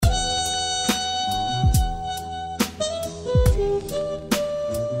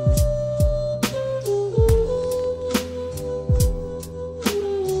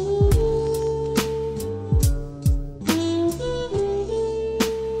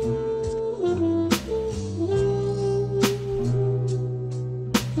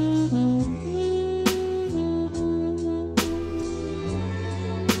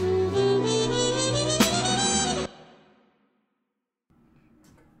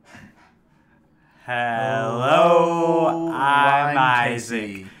Hello, I'm Isaac,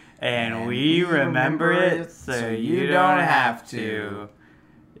 Isaac, and we remember it so you don't have to.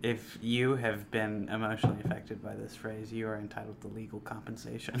 If you have been emotionally affected by this phrase, you are entitled to legal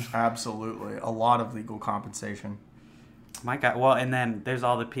compensation. Absolutely. A lot of legal compensation. My God. Well, and then there's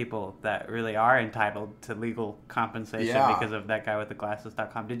all the people that really are entitled to legal compensation because of that guy with the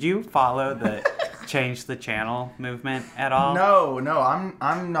glasses.com. Did you follow the change the channel movement at all? No,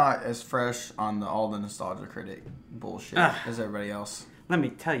 I'm not as fresh on all the nostalgia critic bullshit as everybody else. Let me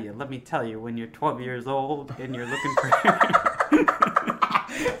tell you, when you're 12 years old and you're looking for...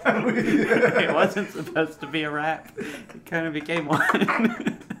 It wasn't supposed to be a rap. It kind of became one.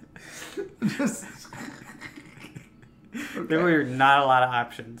 Okay. There were not a lot of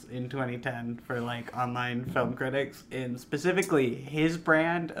options in 2010 for like online film critics, and specifically his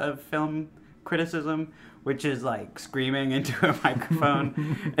brand of film criticism, which is like screaming into a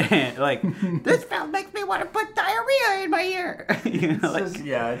microphone and like, this film makes me want to put diarrhea in my ear. You know, like,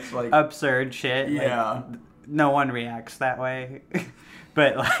 it's like absurd shit. Yeah. Like, no one reacts that way.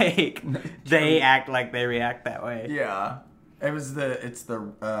 But like they act like they react that way. Yeah. It's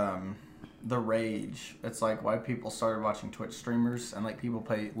the rage. It's like why people started watching Twitch streamers and like people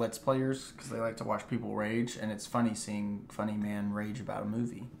play Let's Players because they like to watch people rage, and it's funny seeing funny man rage about a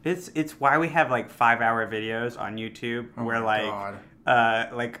movie. It's why we have like 5-hour videos on YouTube where like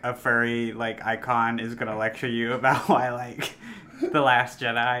a furry like icon is gonna lecture you about why like The Last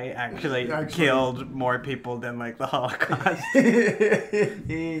Jedi actually killed more people than like the Holocaust.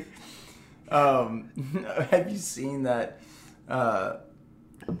 Have you seen that?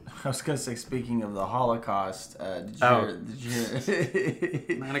 I was gonna say, speaking of the Holocaust, did you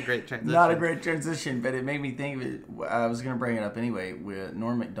hear? Not a great transition. Not a great transition, but it made me think of it. I was gonna bring it up anyway. With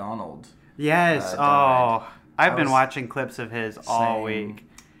Norm Macdonald. Yes. I've been watching clips of his all week.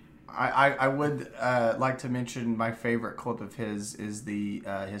 I would like to mention my favorite clip of his is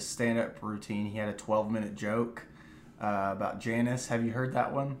his stand-up routine. He had a 12-minute joke about Janice. Have you heard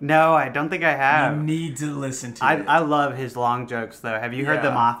that one? No, I don't think I have. You need to listen to it. I love his long jokes though. Have you heard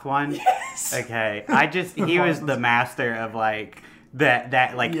the moth one? Yes. Okay. He was the master of like that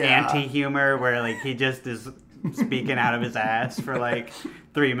anti-humor where like he just is speaking out of his ass for like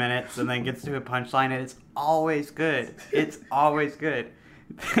 3 minutes and then gets to a punchline, and it's always good. It's always good.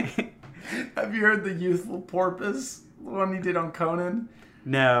 Have you heard the youthful porpoise? The one he did on Conan?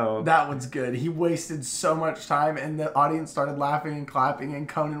 No. That one's good. He wasted so much time, and the audience started laughing and clapping, and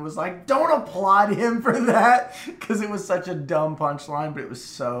Conan was like, don't applaud him for that, because it was such a dumb punchline, but it was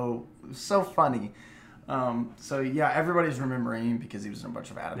so funny. So yeah, everybody's remembering him because he was in a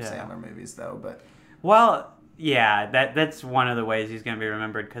bunch of Adam Sandler movies, though. But well, yeah, that's one of the ways he's gonna be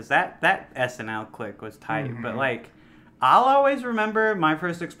remembered, because that SNL click was tight. Mm-hmm. But like, I'll always remember my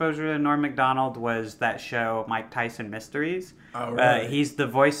first exposure to Norm Macdonald was that show Mike Tyson Mysteries. Oh, really? He's the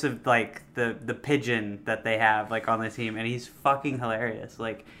voice of like the pigeon that they have like on the team, and he's fucking hilarious.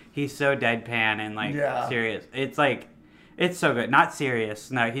 Like, he's so deadpan and like serious. It's like, it's so good. Not serious.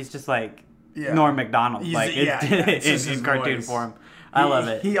 No, he's just like Norm Macdonald. In cartoon voice. Form. I love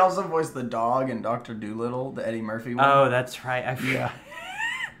it. He also voiced the dog in Dr. Dolittle, the Eddie Murphy one. Oh, that's right.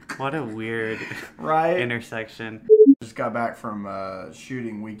 What a weird intersection. Just got back from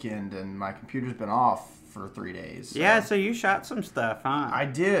shooting weekend, and my computer's been off for 3 days. So. Yeah, so you shot some stuff, huh? I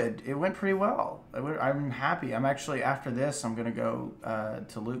did. It went pretty well. I'm happy. I'm actually, after this, I'm going to go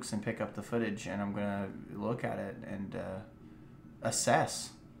to Luke's and pick up the footage, and I'm going to look at it and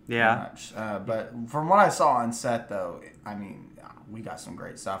assess. Yeah. But from what I saw on set, though, I mean, we got some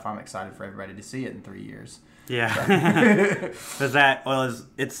great stuff. I'm excited for everybody to see it in 3 years. Yeah.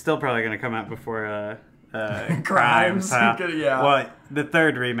 It's still probably going to come out before... Crimes. Yeah. Well, the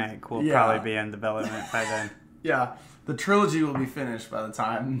third remake will probably be in development by then. Yeah. The trilogy will be finished by the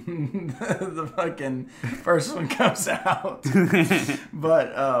time the fucking first one comes out.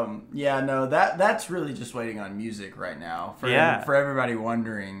 But that's really just waiting on music right now. For everybody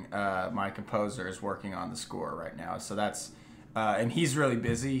wondering, my composer is working on the score right now. So that's and he's really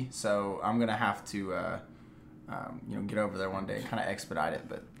busy. So I'm gonna have to get over there one day and kind of expedite it.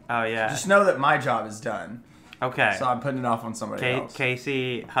 But just know that my job is done. Okay. So I'm putting it off on somebody else.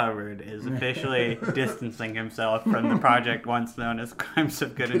 Casey Hubbard is officially distancing himself from the project once known as Crimes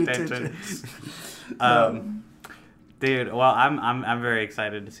of Good Intention. Dude, well, I'm very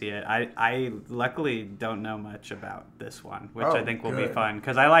excited to see it. I luckily don't know much about this one, which I think will be fun,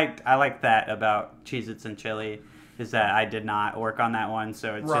 because I liked that about Cheez-Its and Chili, is that I did not work on that one,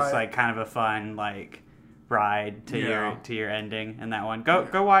 so it's just like kind of a fun like ride to your ending in that one.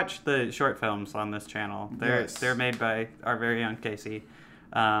 Go watch the short films on this channel. They're made by our very own Casey.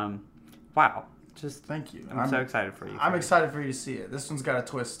 Wow. Just thank you. I'm so excited for you. I'm excited for you to see it. This one's got a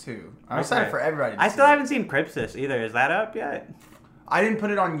twist too. I'm excited for everybody to see it. I still haven't seen Crypsis either. Is that up yet? I didn't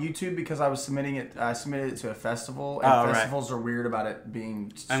put it on YouTube because I was submitting it. I submitted it to a festival, and festivals are weird about it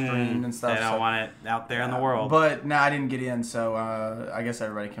being streamed and stuff. They don't want it out there in the world. But I didn't get in, so I guess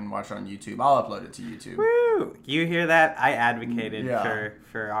everybody can watch it on YouTube. I'll upload it to YouTube. Woo! You hear that? I advocated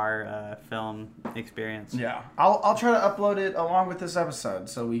for our film experience. Yeah, I'll try to upload it along with this episode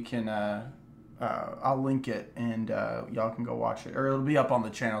so we can. I'll link it and y'all can go watch it, or it'll be up on the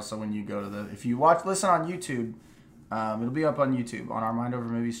channel. So when you go to if you listen on YouTube. It'll be up on YouTube on our Mind Over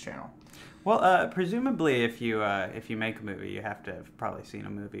Movies channel. Well, presumably, if you make a movie, you have to have probably seen a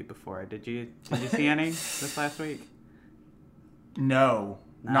movie before. Did you see any this last week? No,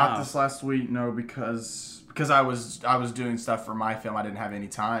 not this last week. No, because I was doing stuff for my film. I didn't have any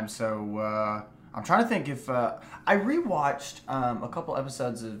time, so I'm trying to think if I rewatched a couple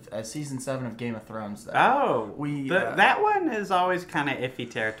episodes of season 7 of Game of Thrones. Though. That one is always kind of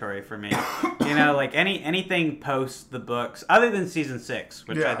iffy territory for me. You know, like anything post the books, other than season 6,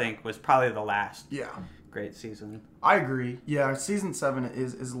 which I think was probably the last great season. I agree. Yeah, season 7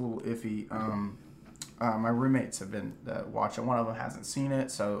 is a little iffy. My roommates have been watching. One of them hasn't seen it,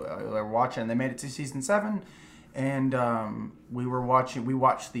 so they're watching. They made it to season 7. And we watched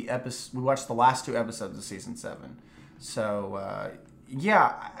the last 2 episodes of season 7. So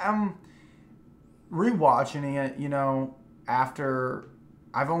I'm rewatching it. You know, after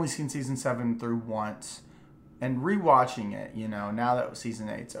I've only seen season 7 through once, and rewatching it. You know, now that season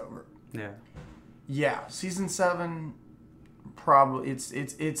 8's over. Yeah, season 7. Probably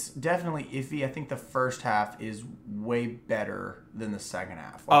it's definitely iffy. I think the first half is way better than the second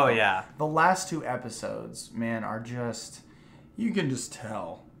half. The last 2 episodes, man, are just, you can just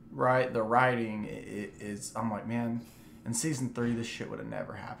tell, right? The writing is. I'm like, man, in season 3 this shit would have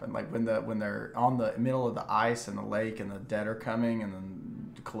never happened. Like when they're on the middle of the ice and the lake and the dead are coming and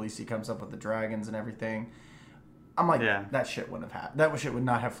then Khaleesi comes up with the dragons and everything. I'm like, that shit wouldn't have happened. That shit would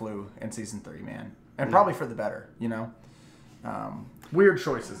not have flew in season 3, man, and probably for the better, you know. Weird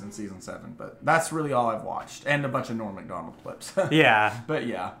choices in season 7, but that's really all I've watched, and a bunch of Norm Macdonald clips. But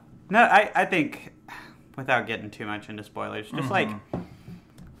yeah. No, I think, without getting too much into spoilers, just like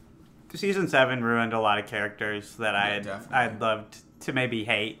season 7 ruined a lot of characters that I'd loved to maybe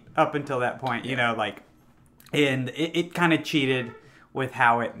hate up until that point. You know, like, and it kind of cheated with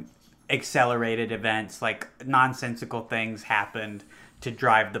how it accelerated events. Like nonsensical things happened to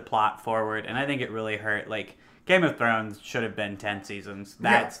drive the plot forward, and I think it really hurt. Like, Game of Thrones should have been 10 seasons.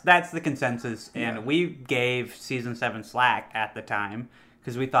 That's the consensus, and we gave season 7 slack at the time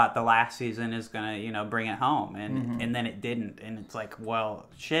because we thought the last season is gonna, you know, bring it home, and then it didn't, and it's like, well,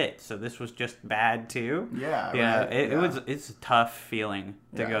 shit. So this was just bad too. It's a tough feeling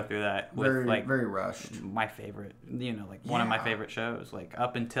to go through that with very rushed. My favorite, you know, like one of my favorite shows. Like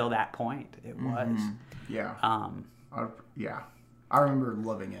up until that point, it was. I remember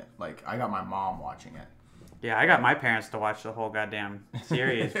loving it. Like I got my mom watching it. Yeah, I got my parents to watch the whole goddamn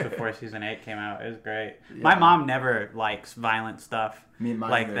series before season 8 came out. It was great. Yeah. My mom never likes violent stuff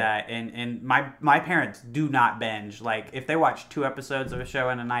like that, and my parents do not binge. Like if they watch 2 episodes of a show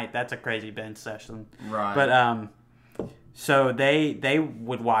in a night, that's a crazy binge session. Right. But so they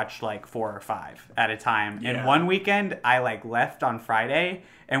would watch like 4 or 5 at a time. And one weekend I like left on Friday,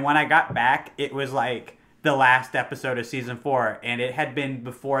 and when I got back, it was like the last episode of season 4, and it had been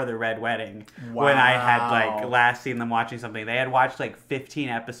before the Red Wedding. When I had like last seen them watching something. They had watched like 15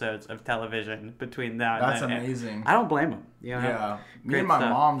 episodes of television between now and That's then. That's amazing. I don't blame them. You know? Yeah. Me and my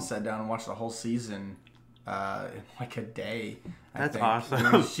mom sat down and watched the whole season in like a day. That's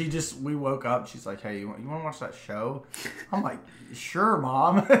awesome. We woke up, she's like, hey, you want to watch that show? I'm like, sure,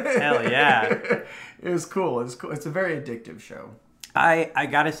 Mom. Hell yeah. It was cool. It's a very addictive show. I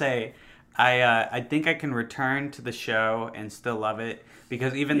gotta say, I think I can return to the show and still love it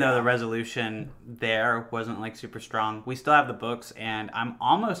because even though the resolution there wasn't like super strong, we still have the books, and I'm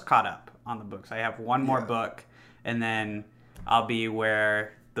almost caught up on the books. I have one more book, and then I'll be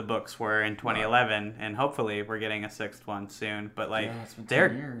where the books were in 2011, and hopefully we're getting a 6th one soon. But like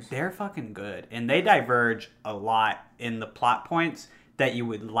they're fucking good, and they diverge a lot in the plot points that you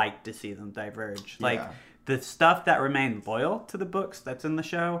would like to see them diverge. Like the stuff that remained loyal to the books that's in the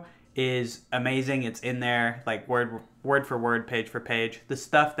show is amazing. It's in there like word for word, page for page. The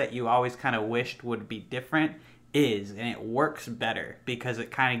stuff that you always kind of wished would be different is, and it works better because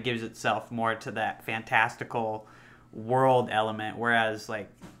it kind of gives itself more to that fantastical world element, whereas like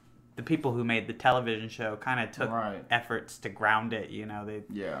the people who made the television show kind of took efforts to ground it. You know,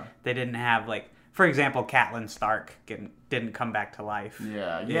 they didn't have like for example, Catelyn Stark didn't come back to life.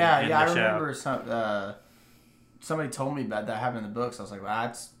 Yeah. in I the show. remember somebody told me about that happening in the books. I was like, well,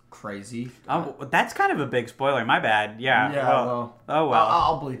 that's crazy. Oh, that's kind of a big spoiler. My bad. Yeah. Well, oh well.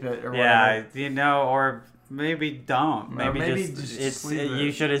 I'll bleep it or yeah, whatever. or maybe don't. Maybe just leave it.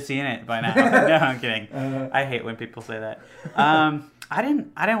 you should have seen it by now. No, I'm kidding. I hate when people say that. I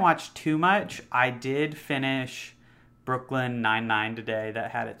didn't watch too much. I did finish Brooklyn Nine-Nine today.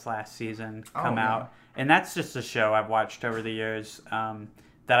 That had its last season come out, and that's just a show I've watched over the years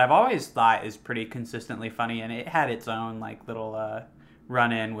that I've always thought is pretty consistently funny, and it had its own like little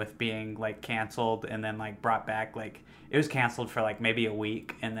run-in with being like canceled and then like brought back. Like it was canceled for like maybe a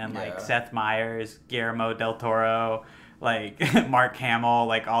week, and then like Seth Meyers, Guillermo del Toro, like Mark Hamill,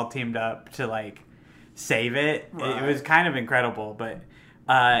 like all teamed up to like save it. Right. It was kind of incredible, but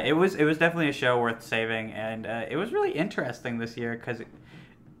it was definitely a show worth saving, and it was really interesting this year because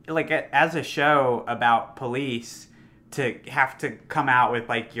like as a show about police to have to come out with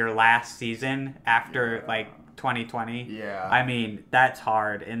like your last season after like 2020. Yeah. I mean, that's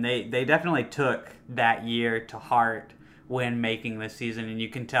hard, and they definitely took that year to heart when making this season, and you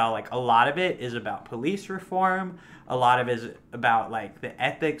can tell like a lot of it is about police reform. A lot of it is about like the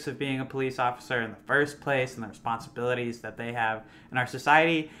ethics of being a police officer in the first place and the responsibilities that they have in our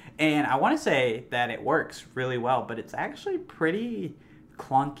society. And I want to say that it works really well, but it's actually pretty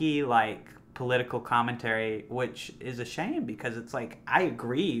clunky, like political commentary, which is a shame because it's like I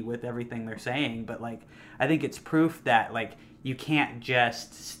agree with everything they're saying, but like I think it's proof that like you can't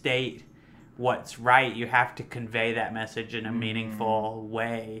just state what's right. You have to convey that message in a meaningful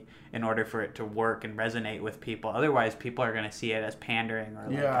way in order for it to work and resonate with people. Otherwise, people are going to see it as pandering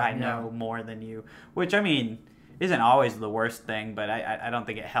or like I know more than you, which I mean isn't always the worst thing, but I don't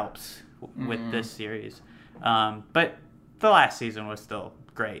think it helps with this series. But the last season was still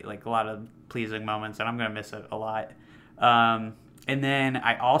great, like a lot of pleasing moments, and I'm going to miss it a lot. And then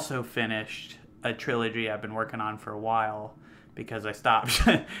I also finished a trilogy I've been working on for a while because I stopped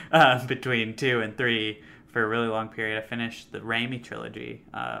between 2 and 3 for a really long period. I finished the Raimi trilogy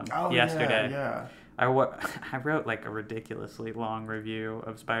yesterday. Yeah. I wrote like a ridiculously long review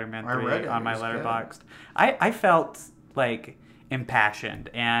of Spider-Man 3 on my Letterboxd. I felt like impassioned,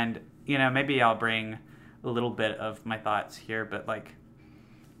 and you know, maybe I'll bring a little bit of my thoughts here, but like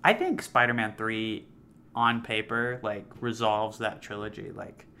I think Spider-Man 3 on paper like resolves that trilogy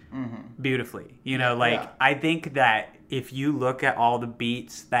like beautifully. You know, like I think that if you look at all the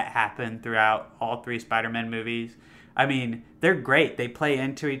beats that happen throughout all 3 Spider-Man movies, I mean, they're great. They play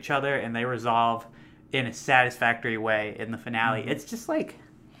into each other and they resolve in a satisfactory way in the finale. It's just like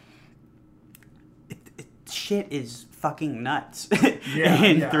shit is fucking nuts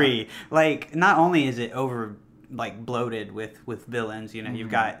in 3. Like not only is it over like bloated with villains, you know,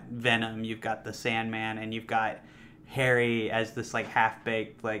 you've got Venom, you've got the Sandman, and you've got Harry as this like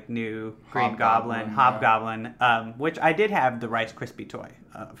half-baked like new Green Goblin, Hobgoblin, which I did have the Rice Krispie toy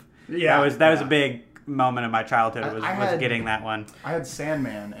of. Yeah, that was a big moment of my childhood was getting that one. I had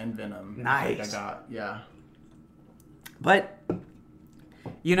Sandman and Venom. Nice. I got But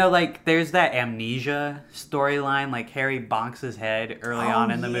you know, like there's that amnesia storyline. Like Harry bonks his head early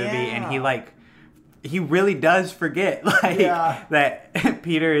on in the movie, and he really does forget that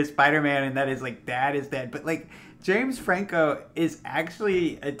Peter is Spider-Man and that his like dad is dead. But like James Franco is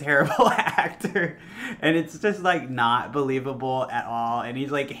actually a terrible actor, and it's just like not believable at all. And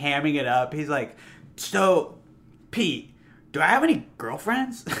he's like hamming it up. He's like, "So, Pete, do I have any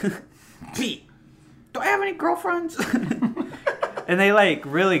girlfriends? Pete, do I have any girlfriends?" And they like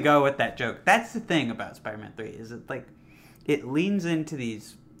really go with that joke. That's the thing about Spider-Man 3 is it like it leans into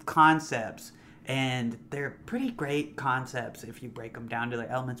these concepts. And they're pretty great concepts if you break them down to their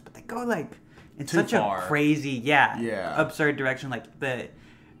elements, but they go like in such a crazy, absurd direction. Like the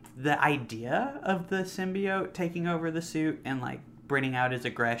idea of the symbiote taking over the suit and like bringing out his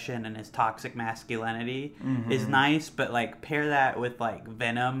aggression and his toxic masculinity is nice, but like pair that with like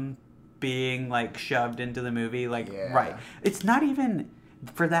Venom being like shoved into the movie, like right. It's not even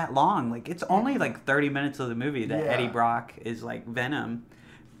for that long. Like it's only like 30 minutes of the movie that Eddie Brock is like Venom,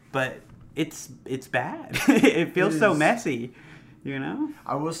 but it's bad. It feels so messy, you know?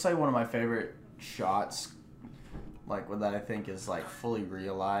 I will say one of my favorite shots, like that I think is like fully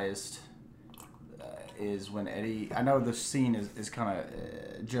realized, is when Eddie. I know the scene is kind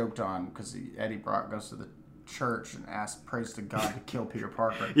of joked on because Eddie Brock goes to the church and prays to God to kill Peter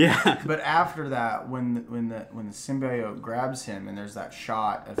Parker. Yeah. But after that, when the symbiote grabs him and there's that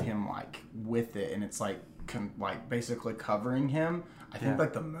shot of him like with it and it's like basically covering him. I think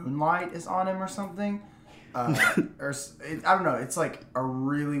like the moonlight is on him or something. I don't know. It's like a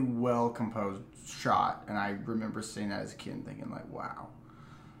really well composed shot, and I remember seeing that as a kid and thinking like, wow,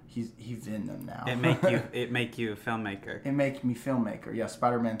 he's in them now. It make you a filmmaker. It make me filmmaker. Yeah,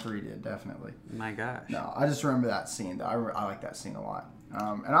 Spider-Man 3 did, definitely. My gosh. No, I just remember that scene though. I like that scene a lot,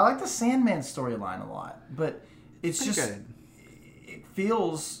 and I like the Sandman storyline a lot, but it's just good. It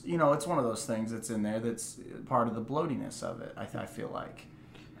feels, it's one of those things that's in there that's part of the bloatiness of it. I feel like.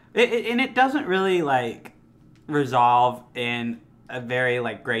 And it doesn't really like resolve in a very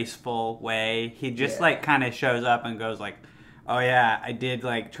like graceful way. He just like kind of shows up and goes like, "Oh yeah, I did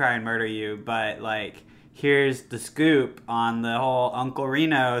like try and murder you, but like here's the scoop on the whole Uncle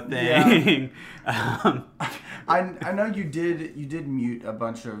Reno thing." Yeah. I know you did mute a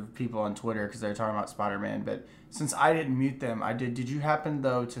bunch of people on Twitter because they were talking about Spider-Man, but since I didn't mute them, I did. Did you happen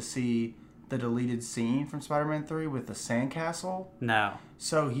though to see the deleted scene from Spider-Man 3 with the sandcastle? No.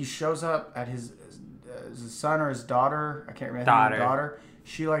 So he shows up at his son or his daughter. I can't remember. Daughter.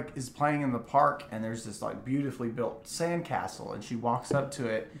 She like is playing in the park, and there's this like beautifully built sandcastle, and she walks up to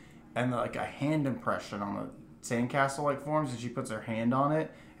it, and like a hand impression on the sandcastle like forms, and she puts her hand on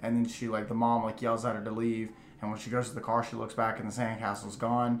it, and then she like the mom like yells at her to leave, and when she goes to the car, she looks back, and the sandcastle's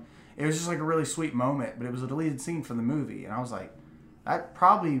gone. It was just like a really sweet moment, but it was a deleted scene from the movie, and I was like, that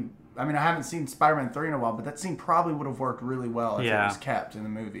probably. I mean, I haven't seen Spider-Man 3 in a while, but that scene probably would have worked really well if it was kept in the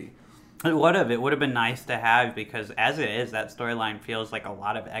movie. It would have. It would have been nice to have, because as it is, that storyline feels like a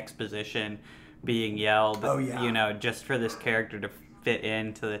lot of exposition being yelled, just for this character to fit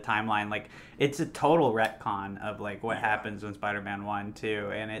into the timeline. Like, it's a total retcon of, like, what happens in Spider-Man 1, too.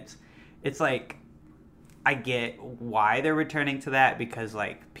 And it's like, I get why they're returning to that, because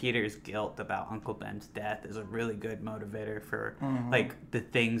like Peter's guilt about Uncle Ben's death is a really good motivator for like the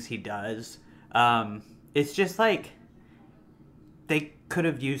things he does. It's just like they could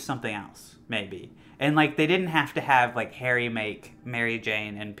have used something else maybe, and like they didn't have to have like Harry make Mary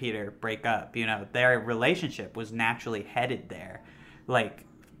Jane and Peter break up. Their relationship was naturally headed there, like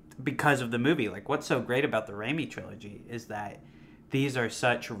because of the movie. Like what's so great about the Raimi trilogy is that these are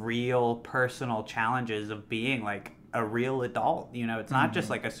such real personal challenges of being like a real adult. It's not just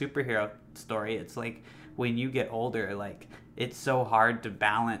like a superhero story. It's like when you get older, like it's so hard to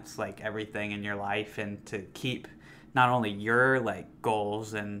balance like everything in your life and to keep not only your like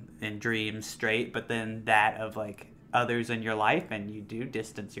goals and dreams straight, but then that of like others in your life, and you do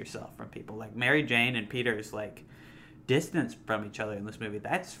distance yourself from people. Like Mary Jane and Peter's like distance from each other in this movie,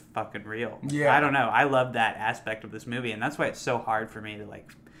 that's fucking real. I don't know, I love that aspect of this movie, and that's why it's so hard for me to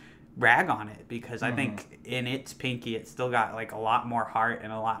like rag on it, because I think in its Pinky it's still got like a lot more heart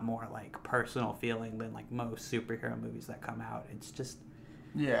and a lot more like personal feeling than like most superhero movies that come out. It's just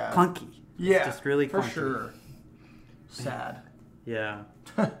clunky. It's just really clunky. For sure. Sad. Yeah.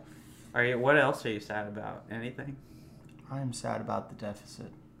 What else are you sad about? Anything? I'm sad about the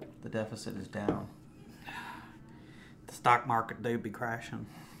deficit. The deficit is down. The stock market do be crashing.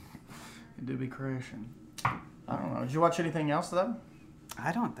 It do be crashing. I don't know. Did you watch anything else though?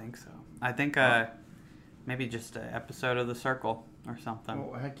 I don't think so. I think maybe just an episode of The Circle or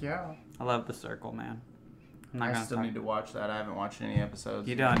something. Oh heck yeah! I love The Circle, man. I still need to watch that. I haven't watched any episodes.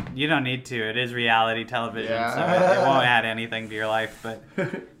 You don't need to. It is reality television, so it won't add anything to your life. But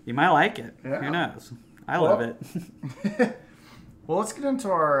you might like it. Yeah. Who knows? I love it. Well, let's get into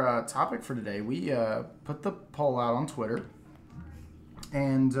our topic for today. We put the poll out on Twitter,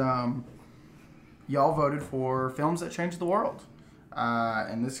 and y'all voted for films that changed the world.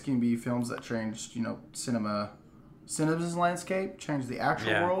 And this can be films that changed, cinema's landscape, changed the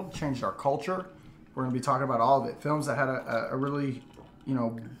actual world, changed our culture. We're going to be talking about all of it. Films that had a really,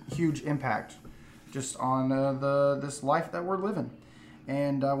 huge impact just on this life that we're living.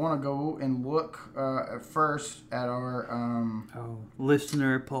 And I want to go and look first at our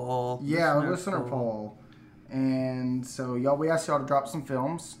listener poll. Yeah, listener poll. And so we asked y'all to drop some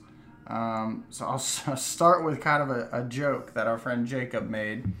films. So I'll start with kind of a joke that our friend Jacob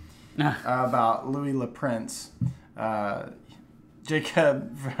made about Louis Le Prince.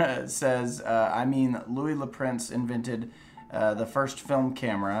 Jacob says, Louis Le Prince invented the first film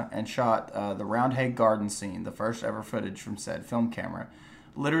camera and shot the Roundhay Garden scene, the first ever footage from said film camera.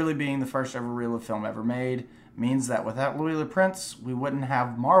 Literally being the first ever reel of film ever made means that without Louis Le Prince, we wouldn't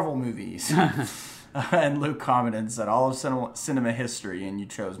have Marvel movies. And Luke commented and said, all of cinema history, and you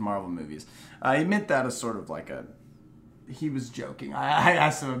chose Marvel movies. He meant that as sort of like he was joking. I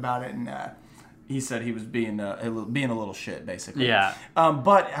asked him about it, and he said he was being a little shit, basically. Yeah.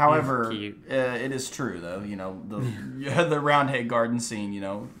 But, however, it is true, though. The Roundhay Garden scene,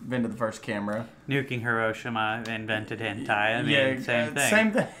 invented the first camera. Nuking Hiroshima invented hentai.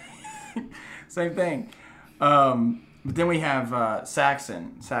 Same thing. Same thing. But then we have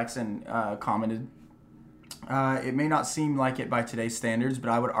Saxon. Saxon commented, it may not seem like it by today's standards, but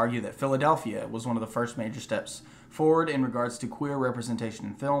I would argue that Philadelphia was one of the first major steps forward in regards to queer representation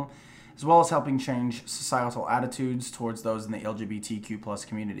in film, as well as helping change societal attitudes towards those in the LGBTQ plus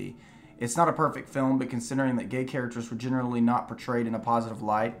community. It's not a perfect film, but considering that gay characters were generally not portrayed in a positive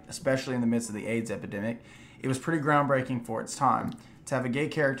light, especially in the midst of the AIDS epidemic, it was pretty groundbreaking for its time. To have a gay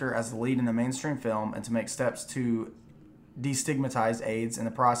character as the lead in a mainstream film and to make steps to destigmatize AIDS in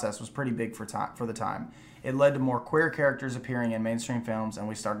the process was pretty big for the time. It led to more queer characters appearing in mainstream films, and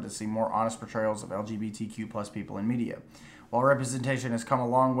we started to see more honest portrayals of LGBTQ plus people in media. While representation has come a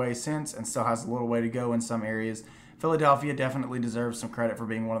long way since and still has a little way to go in some areas, Philadelphia definitely deserves some credit for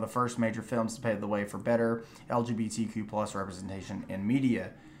being one of the first major films to pave the way for better LGBTQ plus representation in media.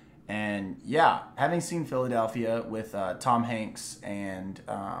 And yeah, having seen Philadelphia with Tom Hanks and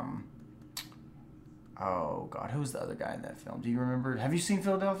oh god, who's the other guy in that film? Do you remember? Have you seen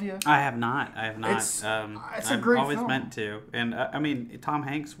Philadelphia? I have not. It's a I've great always film. meant to, and I mean, Tom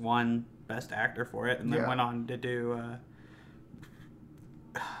Hanks won Best Actor for it, and then went on to do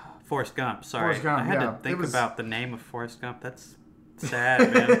Forrest Gump. Sorry, Forrest Gump, I had to think about the name of Forrest Gump. That's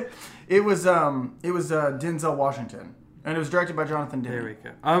sad, man. It was Denzel Washington, and it was directed by Jonathan Demme. There we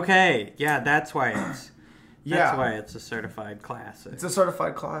go. Okay, yeah, that's why it's. That's why it's a certified classic. It's a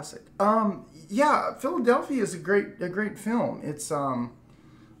certified classic. Yeah, Philadelphia is a great film. It's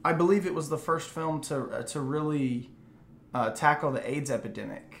I believe it was the first film to really tackle the AIDS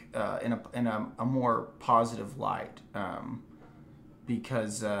epidemic in a more positive light.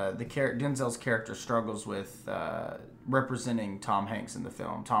 Because Denzel's character struggles with representing Tom Hanks in the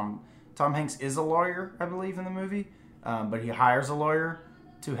film. Tom Hanks is a lawyer, I believe, in the movie, but he hires a lawyer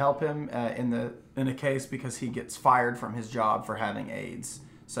to help him in a case because he gets fired from his job for having AIDS.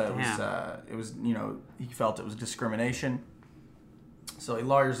 So it was he felt it was discrimination. So he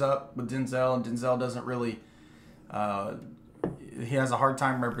lawyers up with Denzel, and Denzel doesn't really. He has a hard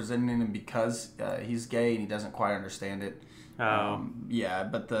time representing him because he's gay and he doesn't quite understand it.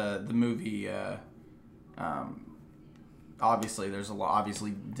 But the movie, obviously there's a lot.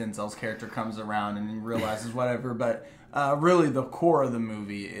 Obviously Denzel's character comes around and he realizes whatever, but really the core of the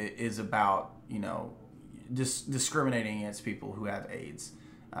movie is about discriminating against people who have AIDS,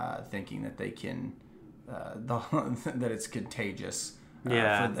 thinking that they can that it's contagious for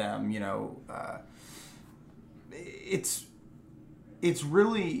them. It's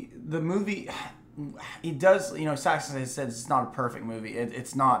really the movie. He does, Saxon has said it's not a perfect movie.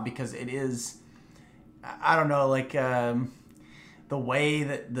 It's not, because it is, I don't know, like the way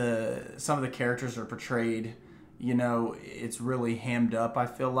that some of the characters are portrayed, it's really hammed up, I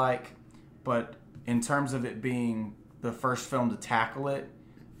feel like. But in terms of it being the first film to tackle it,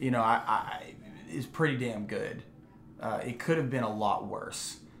 it's pretty damn good. It could have been a lot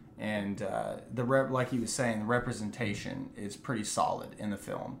worse. And like he was saying, the representation is pretty solid in the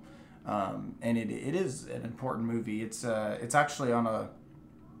film. And it is an important movie. It's actually on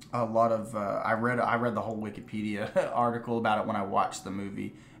a lot of I read the whole Wikipedia article about it when I watched the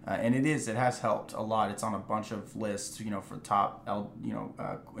movie, and it has helped a lot. It's on a bunch of lists, for top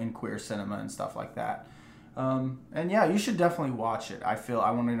in queer cinema and stuff like that. And yeah, you should definitely watch it. I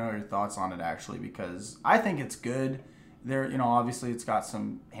want to know your thoughts on it actually, because I think it's good. There, obviously it's got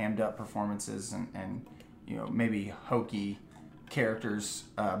some hammed up performances and maybe hokey characters,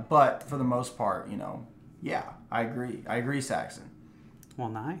 but for the most part, I agree, Saxon. Well,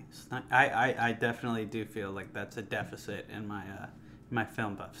 nice. I definitely do feel like that's a deficit in my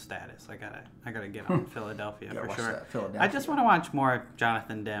film buff status. I gotta get on Philadelphia for sure. I just want to watch more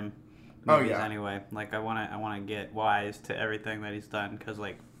Jonathan Demme movies anyway. Like I want to get wise to everything that he's done, because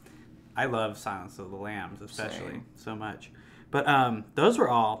like I love Silence of the Lambs especially so much. But those were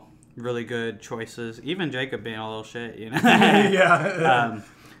all really good choices. Even Jacob being a little shit, Yeah.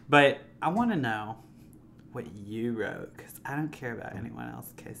 But I want to know what you wrote, because I don't care about anyone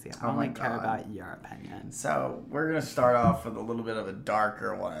else, Casey. I only care about your opinion. So we're gonna start off with a little bit of a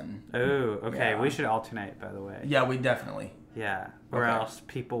darker one. Oh, okay. Yeah. We should alternate, by the way. Yeah, we definitely. Yeah, or else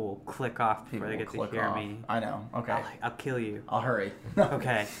people will click off before they get to hear me. I know. Okay. I'll kill you. I'll hurry.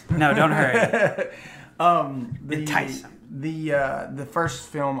 Okay. No, don't hurry. Entice them. The first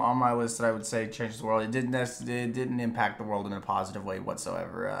film on my list that I would say changed the world. It didn't impact the world in a positive way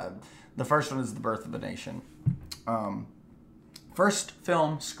whatsoever. The first one is The Birth of a Nation. First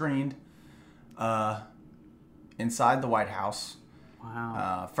film screened inside the White House.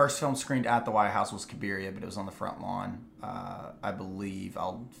 Wow. First film screened at the White House was Cabiria, but it was on the front lawn. I believe.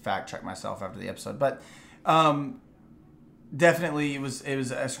 I'll fact check myself after the episode. But definitely it was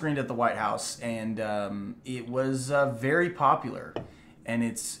screened at the White House, and it was very popular, and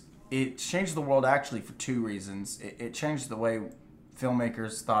it changed the world actually for two reasons. It changed the way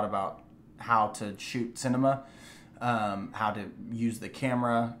filmmakers thought about how to shoot cinema, how to use the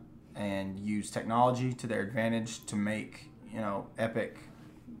camera and use technology to their advantage to make epic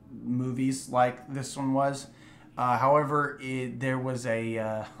movies like this one was. However, there was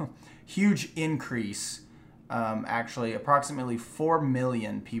a huge increase. Actually, approximately 4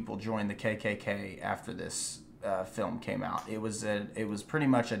 million people joined the KKK after this film came out. It was pretty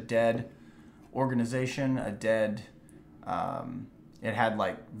much a dead organization, a dead. It had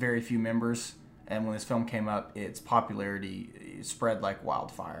like very few members, and when this film came up, its popularity spread like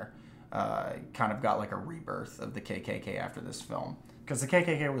wildfire. Kind of got like a rebirth of the KKK after this film, because the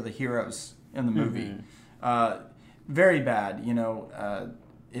KKK were the heroes in the movie. Very bad,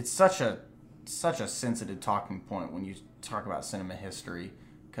 it's such a sensitive talking point when you talk about cinema history,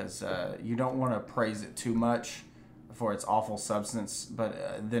 because you don't want to praise it too much for its awful substance,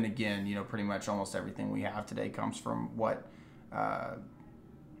 but then again, pretty much almost everything we have today comes from what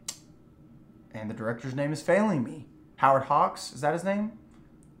and the director's name is failing me. Howard Hawks, is that his name?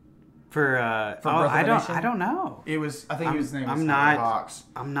 I don't know. I think his name was Howard Hawks.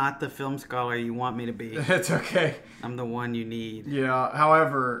 I'm not the film scholar you want me to be. It's okay. I'm the one you need. Yeah.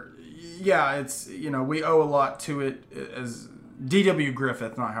 However, it's we owe a lot to it as D.W.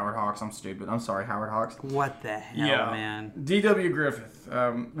 Griffith, not Howard Hawks. I'm stupid. I'm sorry, Howard Hawks. What the hell, man? D.W. Griffith.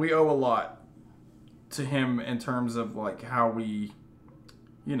 We owe a lot to him in terms of like how we,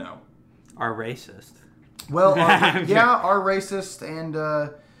 are racist. Well, are racist, and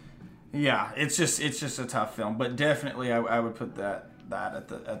it's just a tough film. But definitely, I would put that at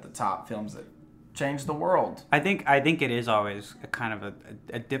the top films that changed the world. I think it is always a kind of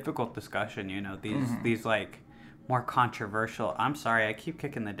a difficult discussion. These like more controversial. I'm sorry, I keep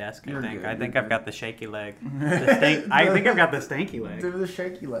kicking the desk. I think I've got the shaky leg. I think I've got the stanky leg. Do the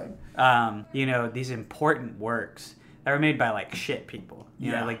shaky leg. These important works that were made by like shit people.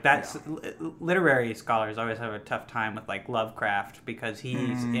 That's literary scholars always have a tough time with like Lovecraft, because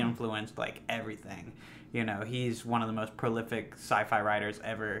he's influenced like everything. He's one of the most prolific sci-fi writers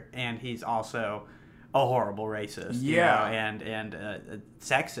ever, and he's also a horrible racist. And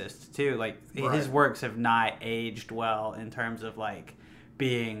sexist too. Like his works have not aged well in terms of like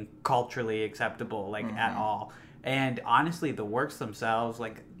being culturally acceptable at all. And honestly, the works themselves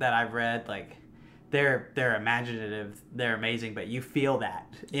like that I've read, like they're imaginative, they're amazing, but you feel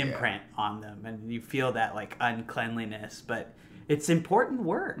that imprint on them, and you feel that like uncleanliness, but it's important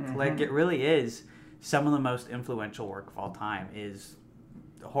work. Like it really is. Some of the most influential work of all time is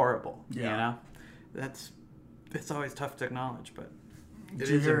horrible. It's always tough to acknowledge, but it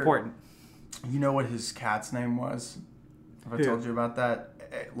is important. You know what his cat's name was? Have I told you about that?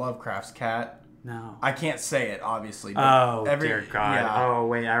 Lovecraft's cat. No. I can't say it, obviously. But dear God. Yeah. Oh,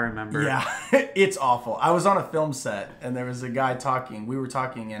 wait, I remember. Yeah, it's awful. I was on a film set, and there was a guy talking. We were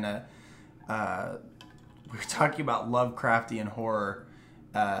talking about Lovecraftian horror,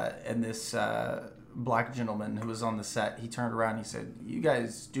 and this black gentleman who was on the set, he turned around and he said, "You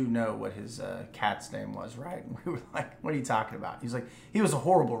guys do know what his cat's name was, right?" And we were like, "What are you talking about?" He's like, "He was a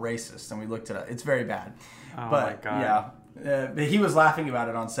horrible racist," and we looked it up. It's very bad. Oh, my God. Yeah. He was laughing about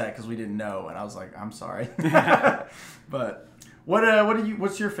it on set because we didn't know, and I was like, "I'm sorry." But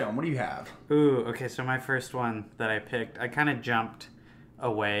what's your film? What do you have? Ooh, okay. So my first one that I picked, I kind of jumped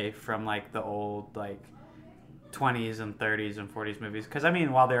away from like the old like 20s and 30s and 40s movies, because I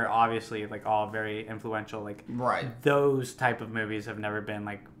mean, while they're obviously like all very influential, like those type of movies have never been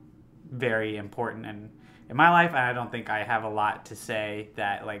like very important in my life, and I don't think I have a lot to say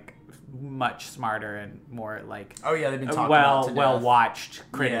that like much smarter and more like they've been talking about well watched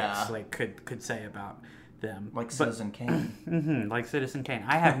critics like could say about them, like Citizen Kane. Like Citizen Kane.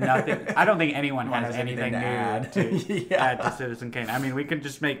 I have nothing. I don't think anyone has anything new to add to Citizen Kane. I mean, we could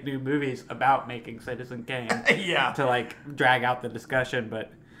just make new movies about making Citizen Kane to like drag out the discussion,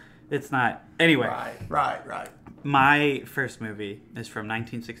 but it's not. Anyway, right. My first movie is from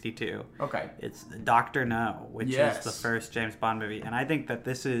 1962. Okay. It's Dr. No, which is the first James Bond movie. And I think that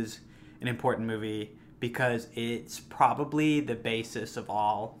this is an important movie because it's probably the basis of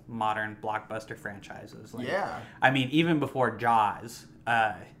all modern blockbuster franchises. I mean, even before Jaws,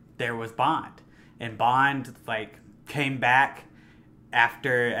 there was Bond. And Bond, like, came back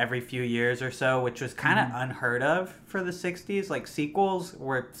after every few years or so, which was kind of unheard of for the 60s. Like, sequels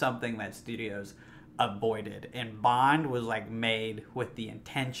were something that studios avoided, and Bond was like made with the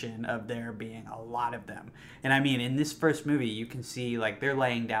intention of there being a lot of them. And I mean, in this first movie, you can see like they're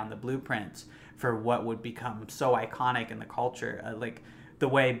laying down the blueprints for what would become so iconic in the culture, like the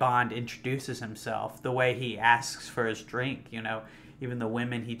way Bond introduces himself, the way he asks for his drink, you know, even the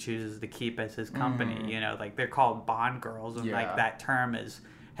women he chooses to keep as his company, you know, like they're called Bond girls, and like that term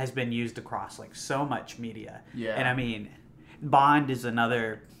has been used across like so much media. And I mean, Bond is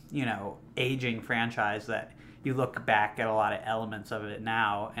another, you know, aging franchise that you look back at a lot of elements of it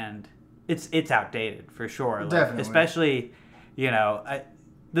now, and it's outdated for sure. Like, definitely. Especially, you know,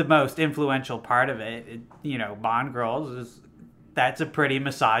 the most influential part of it, you know, Bond girls that's a pretty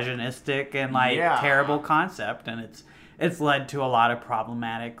misogynistic and like terrible concept, and it's led to a lot of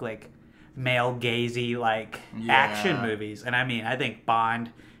problematic like male gazy like action movies. And I mean, I think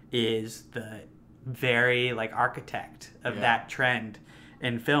Bond is the very like architect of that trend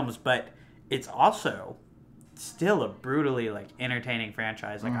in films, but it's also still a brutally like entertaining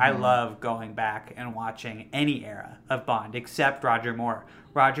franchise. Like I love going back and watching any era of Bond except Roger Moore.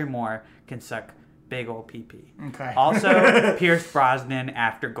 Roger Moore can suck big old pee-pee. Okay. Also, Pierce Brosnan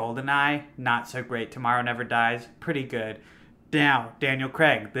after GoldenEye, not so great. Tomorrow Never Dies, pretty good. Now, Daniel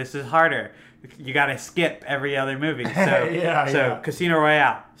Craig, this is harder. You gotta skip every other movie. So, Casino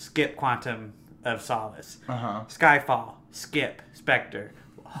Royale, skip Quantum of Solace. Skyfall, skip Spectre.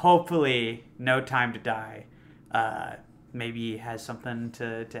 Hopefully, No Time to Die. Maybe has something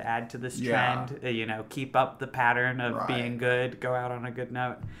to add to this trend. You know, keep up the pattern of being good, go out on a good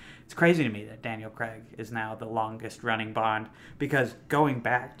note. It's crazy to me that Daniel Craig is now the longest running Bond, because going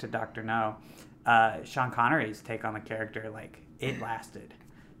back to Dr. No, Sean Connery's take on the character, like, it lasted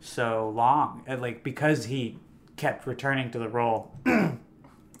so long. And, like, because he kept returning to the role in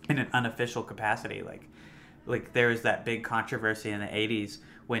an unofficial capacity, like there was that big controversy in the 80s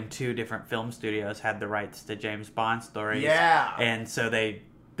when two different film studios had the rights to James Bond stories. And so the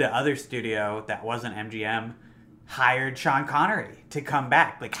other studio that wasn't MGM hired Sean Connery to come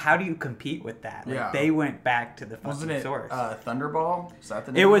back. Like, how do you compete with that? Like, they went back to the fucking source. Thunderball? Is that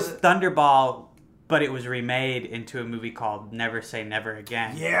the name It was Thunderball, but it was remade into a movie called Never Say Never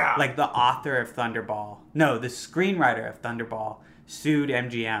Again. Like, the author of Thunderball, the screenwriter of Thunderball sued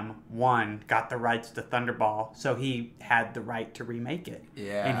MGM, won, got the rights to Thunderball, so he had the right to remake it.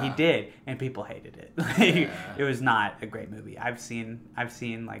 And he did, and people hated it. It was not a great movie. I've seen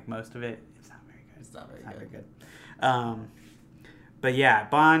like most of it. It's not very good. It's not very good. But yeah,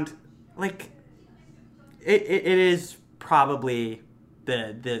 Bond, like it is probably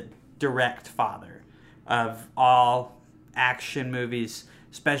the direct father of all action movies,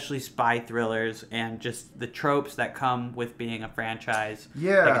 especially spy thrillers, and just the tropes that come with being a franchise.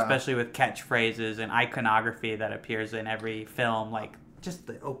 Like, especially with catchphrases and iconography that appears in every film, like just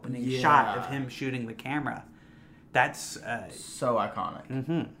the opening shot of him shooting the camera. That's so iconic.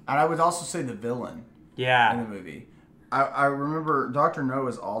 And I would also say the villain in the movie. I remember Dr. No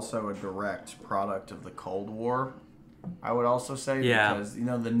is also a direct product of the Cold War, I would also say, because, you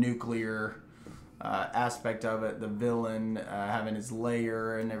know, the nuclear aspect of it, the villain having his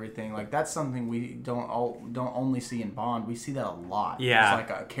lair and everything, like that's something we don't only see in Bond. We see that a lot. It's like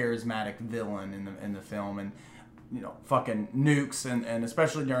a charismatic villain in the film, and you know, fucking nukes, and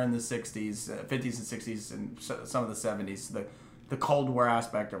especially during the 60s, 50s and 60s, and some of the 70s, the Cold War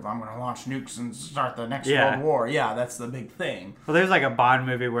aspect of I'm going to launch nukes and start the next World War. Yeah, that's the big thing. Well, there's like a Bond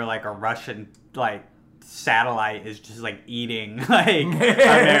movie where like a Russian like satellite is just like eating like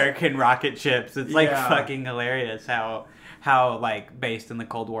American rocket ships. It's like fucking hilarious how like based in the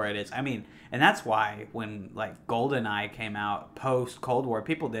Cold War it is. I mean, and that's why when like GoldenEye came out post Cold War,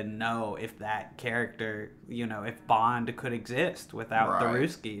 people didn't know if that character, you know, if Bond could exist without the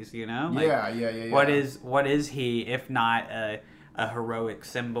Ruskies, you know? Like, what is he if not a heroic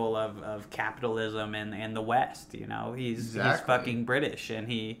symbol of capitalism in the West, you know? He's fucking British, and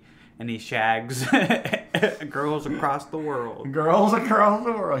he shags girls across the world. Girls across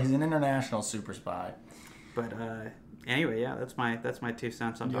the world. He's an international super spy. But anyway, that's my 2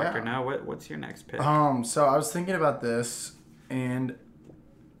 cents on Dr. No. What's your next pick? So I was thinking about this, and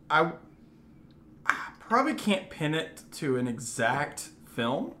I probably can't pin it to an exact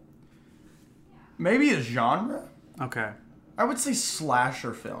film. Maybe a genre. Okay. I would say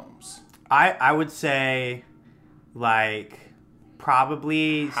slasher films. I would say like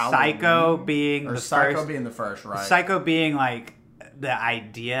probably Halloween. Psycho being the first, right? Psycho being like the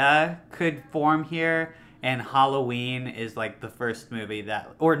idea could form here, and Halloween is like the first movie that,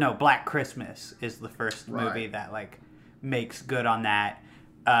 or no, Black Christmas is the first movie that like makes good on that.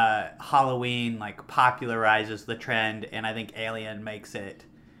 Halloween like popularizes the trend, and I think Alien makes it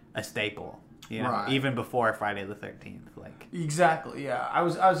a staple. you know, right. even before Friday the 13th. Like exactly, yeah. I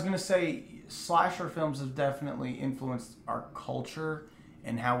was gonna say slasher films have definitely influenced our culture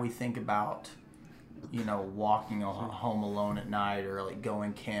and how we think about, you know, walking home alone at night or like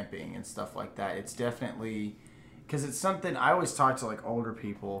going camping and stuff like that. It's definitely because it's something I always talk to like older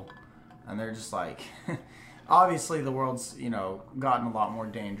people, and they're just like, obviously the world's, you know, gotten a lot more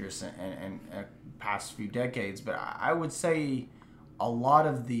dangerous in past few decades, but I would say a lot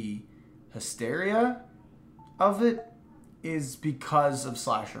of the hysteria of it is because of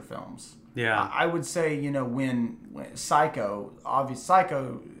slasher films. Yeah, I would say, you know, when Psycho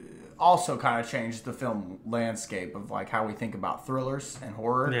also kind of changed the film landscape of like how we think about thrillers and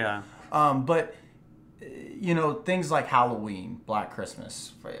horror. Yeah. But you know, things like Halloween, Black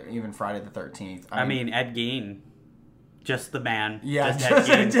Christmas, even Friday the 13th. I mean Ed Gein, just the man. Yeah,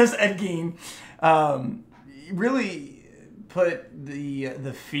 just Ed Gein. Really put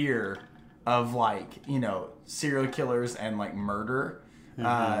the fear of like, you know, serial killers and like murder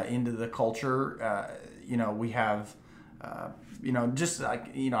into the culture. You know, we have you know, just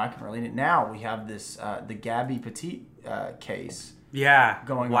like, you know, I can relate it now. We have this the Gabby Petite case going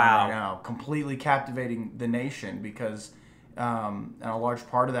on right now, completely captivating the nation because and a large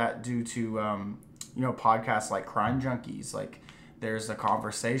part of that due to you know, podcasts like Crime Junkies. Like there's a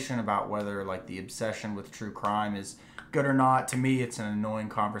conversation about whether like the obsession with true crime is good or not. To me, it's an annoying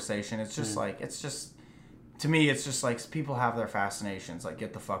conversation. It's just like, it's just, to me, it's just like people have their fascinations. Like,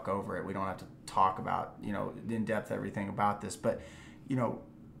 get the fuck over it. We don't have to talk about, you know, in depth everything about this. But, you know,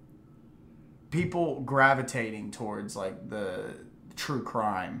 people gravitating towards like the true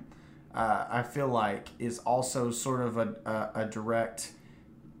crime, I feel like is also sort of a direct,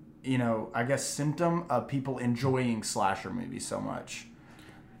 you know, I guess symptom of people enjoying slasher movies so much.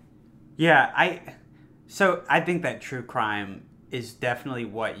 Yeah, I think that true crime is definitely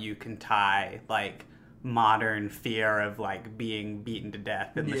what you can tie like modern fear of like being beaten to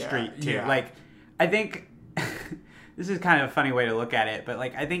death in the street to. Like, I think this is kind of a funny way to look at it, but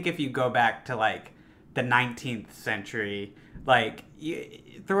like I think if you go back to like the 19th century, like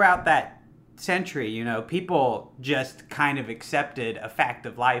throughout that century, you know, people just kind of accepted a fact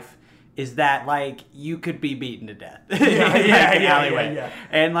of life is that like you could be beaten to death alleyway.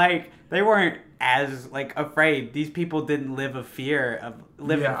 And like they weren't as like afraid. These people didn't live in fear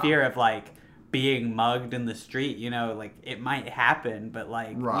of like being mugged in the street, you know, like it might happen, but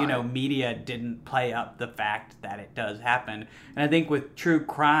like you know, media didn't play up the fact that it does happen. And I think with true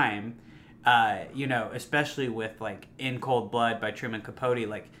crime, you know, especially with like In Cold Blood by Truman Capote,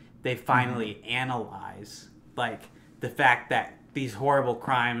 like they finally analyze like the fact that these horrible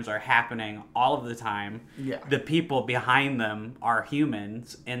crimes are happening all of the time. Yeah. The people behind them are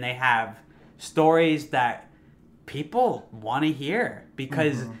humans, and they have stories that people want to hear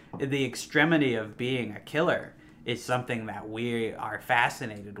because the extremity of being a killer is something that we are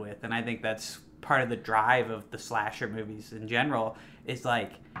fascinated with. And I think that's part of the drive of the slasher movies in general, is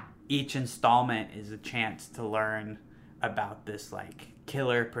like each installment is a chance to learn about this like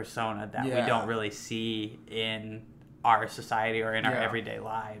killer persona that we don't really see in our society or in our everyday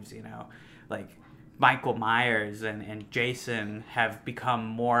lives, you know. Like Michael Myers and Jason have become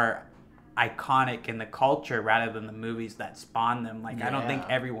more iconic in the culture rather than the movies that spawn them. Like I don't think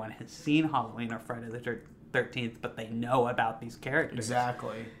everyone has seen Halloween or Friday the 13th, but they know about these characters.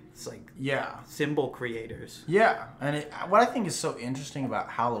 Exactly. It's like symbol creators. Yeah, and what I think is so interesting about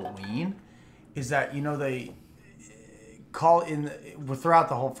Halloween is that, you know, they call throughout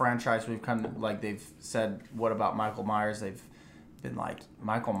the whole franchise, we've kind of like they've said, what about Michael Myers? They've been like,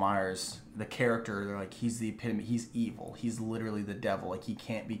 Michael Myers, the character, they're like, he's the epitome, he's evil, he's literally the devil, like he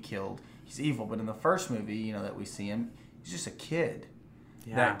can't be killed, he's evil. But in the first movie, you know, that we see him, he's just a kid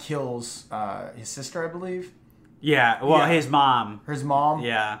that kills his sister, I believe. His mom.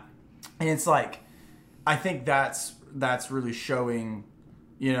 Yeah. And it's like, I think that's really showing,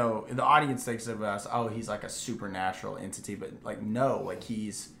 you know, the audience thinks of us, oh, he's like a supernatural entity, but like, no, like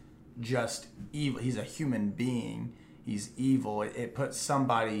he's just evil. He's a human being. He's evil. It puts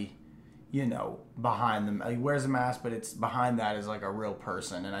somebody, you know, behind them. He wears a mask, but it's behind that is like a real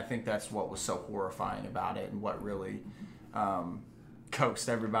person. And I think that's what was so horrifying about it, and what really coaxed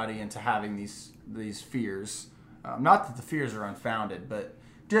everybody into having these fears. Not that the fears are unfounded, but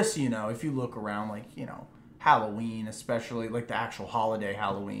just, you know, if you look around, like, you know, Halloween, especially like the actual holiday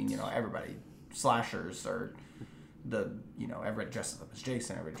Halloween, you know, everybody, slashers or you know, everybody dresses up as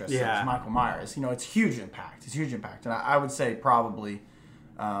Jason, everybody dresses up as Michael Myers. You know, it's huge impact. And I would say probably,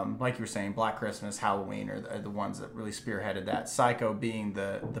 like you were saying, Black Christmas, Halloween are the ones that really spearheaded that. Psycho being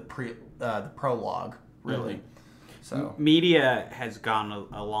the prologue, really. So media has gone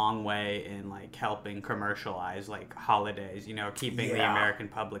a long way in like helping commercialize like holidays, keeping the American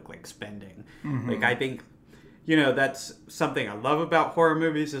public like spending. Like I think, that's something I love about horror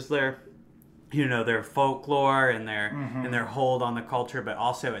movies is their folklore and their hold on the culture, but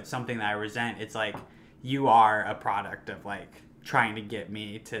also it's something that I resent. It's like you are a product of like trying to get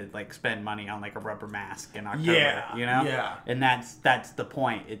me to like spend money on like a rubber mask in October, Yeah. And that's the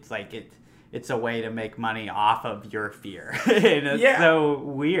point. It's like it's a way to make money off of your fear. And it's so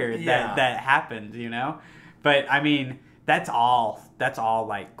weird that happens, But I mean, that's all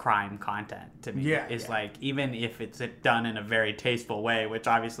like crime content to me. It's like, even if it's done in a very tasteful way, which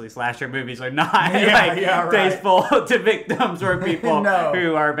obviously slasher movies are not tasteful to victims or people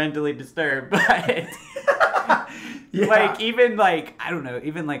who are mentally disturbed, but like even like, I don't know,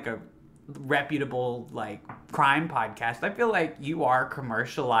 even like a reputable like crime podcast, I feel like you are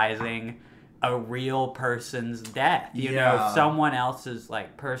commercializing a real person's death, someone else's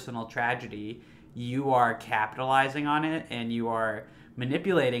like personal tragedy. You are capitalizing on it and you are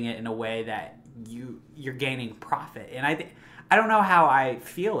manipulating it in a way that you're gaining profit. And I don't know how I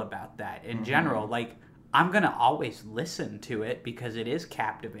feel about that in general. Like, I'm gonna always listen to it because it is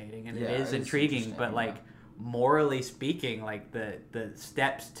captivating and it is intriguing, but like morally speaking, like the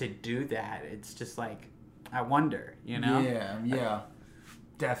steps to do that, it's just like, I wonder, Yeah,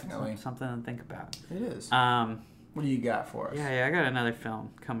 definitely. Something to think about. It is. What do you got for us? Yeah, I got another film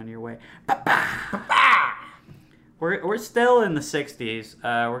coming your way. We're still in the 60s.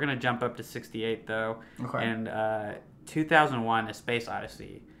 We're going to jump up to 68, though. Okay. And 2001, A Space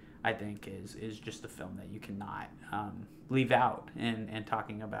Odyssey, I think, is just a film that you cannot leave out in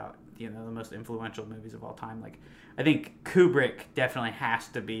talking about, the most influential movies of all time. Like, I think Kubrick definitely has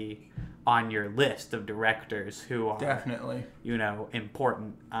to be on your list of directors who are definitely,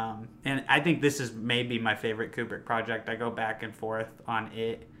 important. And I think this is maybe my favorite Kubrick project. I go back and forth on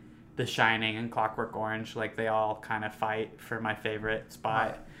it, The Shining, and Clockwork Orange. Like, they all kind of fight for my favorite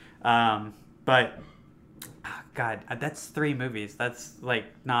spot. But God, that's 3 movies. That's like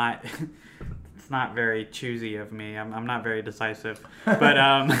not. It's not very choosy of me. I'm not very decisive. But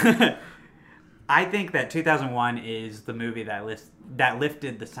I think that 2001 is the movie that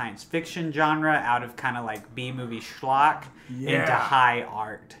lifted the science fiction genre out of kind of like B-movie schlock into high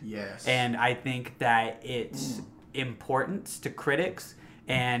art. Yes. And I think that its importance to critics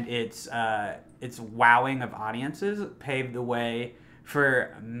and its wowing of audiences paved the way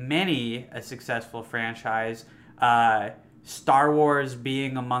for many a successful franchise. Star Wars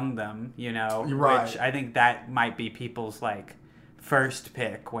being among them, right. Which I think that might be people's like first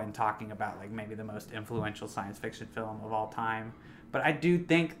pick when talking about like maybe the most influential science fiction film of all time. But I do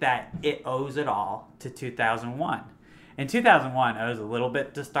think that it owes it all to 2001. And 2001 owes a little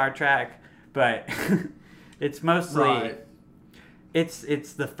bit to Star Trek, but it's mostly it's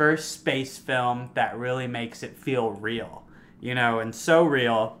the first space film that really makes it feel real. And so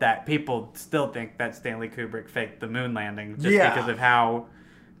real that people still think that Stanley Kubrick faked the moon landing just because of how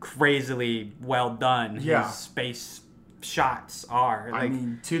crazily well done his space shots are. I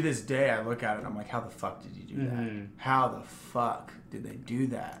mean, to this day, I look at it and I'm like, how the fuck did you do that? How the fuck did they do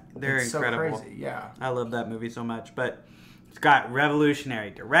that? They're incredible. So crazy, yeah. I love that movie so much, but it's got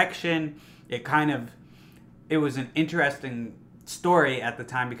revolutionary direction. It was an interesting story at the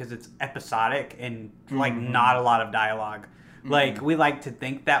time because it's episodic and like not a lot of dialogue. Like, we like to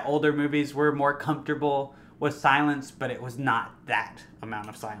think that older movies were more comfortable with silence, but it was not that amount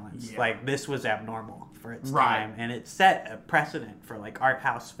of silence. Like, this was abnormal for its time, and it set a precedent for like art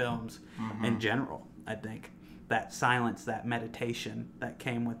house films in general. I think that silence, that meditation that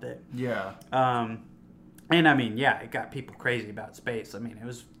came with it. And I mean, it got people crazy about space. I mean, it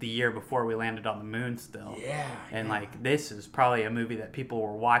was the year before we landed on the moon still. And like, this is probably a movie that people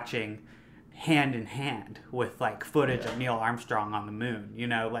were watching hand in hand with like footage of Neil Armstrong on the moon.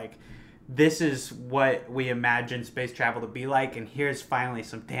 Like, this is what we imagine space travel to be like, and here's finally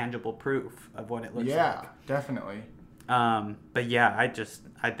some tangible proof of what it looks like. Yeah, definitely. But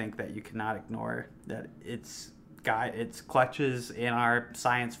I think that you cannot ignore that it's got its clutches in our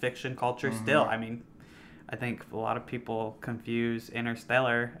science fiction culture still. I mean, I think a lot of people confuse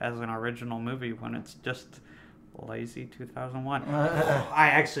Interstellar as an original movie when it's just lazy 2001. I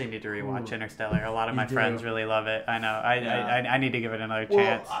actually need to rewatch Interstellar. A lot of my friends really love it. I know. I need to give it another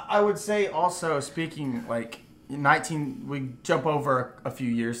chance. I would say also, speaking like we jump over a few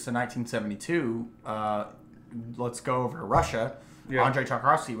years to 1972. Let's go over to Russia. Andrei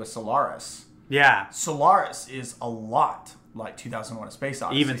Tarkovsky with Solaris. Yeah. Solaris is a lot like 2001: A Space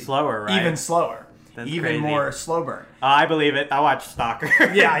Odyssey. Even slower, right? Even slower. even crazy. more slow burn. I believe it. I watched Stalker.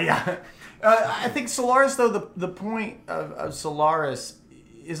 Yeah. I think Solaris, though, the point of Solaris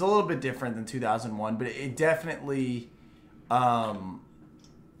is a little bit different than 2001, but it definitely, I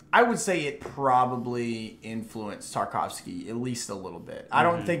would say it probably influenced Tarkovsky at least a little bit. I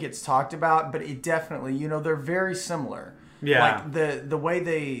don't think it's talked about, but it definitely, they're very similar. Yeah. Like the way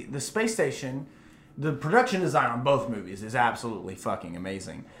the space station, the production design on both movies is absolutely fucking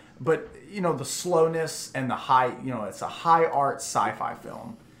amazing. But, the slowness and the high, it's a high art sci-fi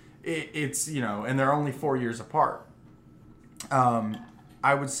film. It's, and they're only 4 years apart.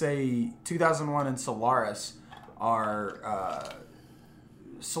 I would say 2001 and Solaris are,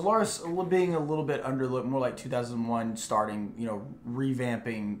 Solaris being a little bit underlooked, more like 2001 starting,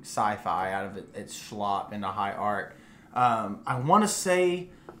 revamping sci-fi out of its schlop into high art. I want to say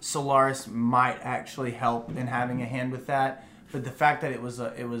Solaris might actually help in having a hand with that, but the fact that it was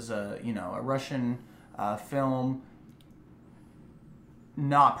a Russian film,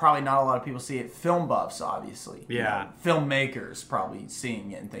 probably not a lot of people see it. Film buffs, obviously. Yeah. Filmmakers probably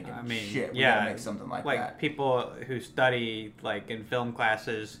seeing it and thinking, shit, we gotta make something like that. Like people who study in film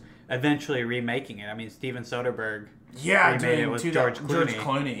classes eventually remaking it. I mean, Steven Soderbergh. Yeah, remade it with George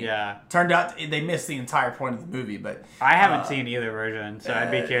Clooney. Yeah. Turned out they missed the entire point of the movie, but I haven't seen either version, so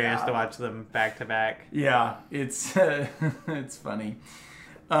I'd be curious to watch them back to back. Yeah, it's it's funny.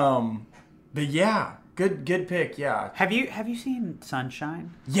 But yeah, good pick. Yeah. Have you seen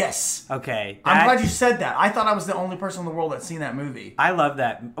Sunshine? Yes. Okay. I'm glad you said that. I thought I was the only person in the world that's seen that movie. I love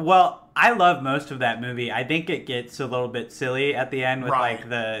that. Well, I love most of that movie. I think it gets a little bit silly at the end with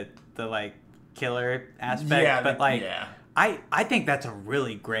the killer aspect, but I think that's a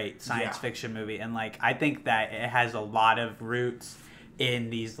really great science fiction movie, and I think that it has a lot of roots in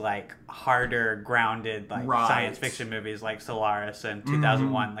these harder grounded science fiction movies like Solaris and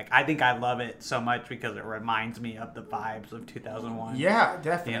 2001. I think I love it so much because it reminds me of the vibes of 2001. Yeah,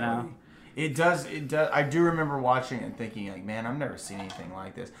 definitely. It does. I do remember watching it and thinking, man, I've never seen anything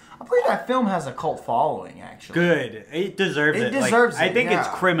like this. I believe that film has a cult following, actually. Good. It deserves it. It deserves it. I think it's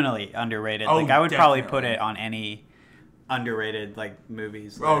criminally underrated. I would definitely. probably put it on any underrated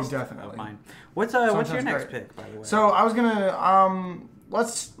movies. Definitely. Of mine. What's your next pick, by the way? So I was gonna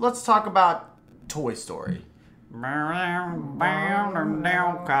let's talk about Toy Story. Copyright.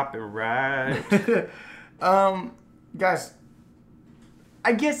 Guys,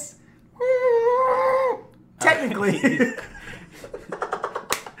 I guess technically,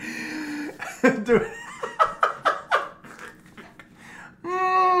 do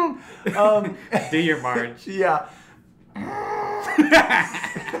your Marge. Yeah.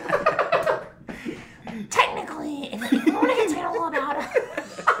 Technically, if you want to get all about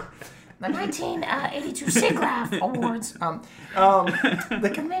the 1982 SIGGRAPH Awards, the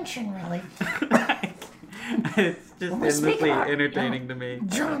convention, really. It's just endlessly entertaining to me.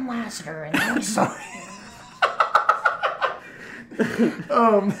 John Lasseter and Toy Story.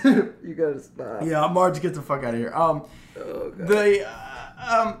 You gotta stop. Yeah, Marge, get the fuck out of here. The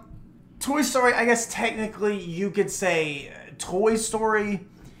Toy Story, I guess technically you could say Toy Story,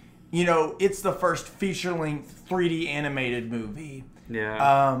 it's the first feature-length 3D animated movie.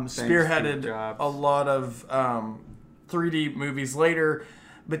 Yeah. Spearheaded a lot of 3D movies later.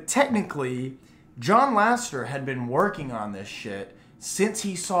 But technically, John Lasseter had been working on this shit since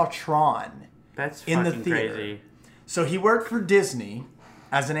he saw Tron. That's in the fucking theater. crazy. So he worked for Disney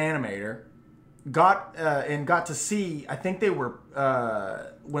as an animator. Got to see. I think they were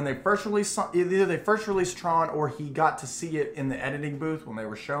when they first released. Either they first released Tron, or he got to see it in the editing booth when they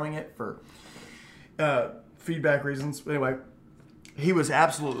were showing it for feedback reasons. Anyway, he was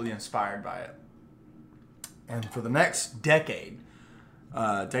absolutely inspired by it, and for the next decade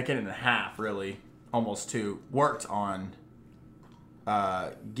and a half, really, almost two, worked on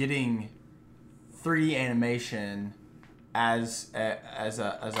getting 3D animation as a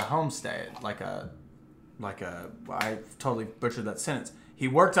homestay, I totally butchered that sentence. He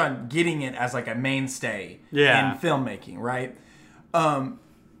worked on getting it as a mainstay in filmmaking, right?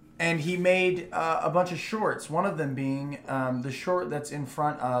 And he made a bunch of shorts. One of them being the short that's in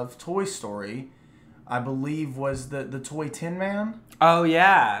front of Toy Story, I believe was the Toy Tin Man. Oh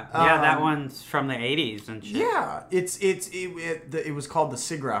yeah, that one's from the 80s and shit. Yeah, it was called the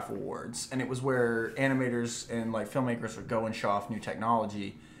SIGGRAPH Awards, and it was where animators and filmmakers would go and show off new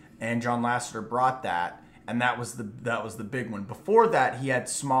technology, and John Lasseter brought that, and that was the big one. Before that, he had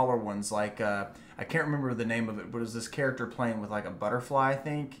smaller ones I can't remember the name of it, but it was this character playing with a butterfly, I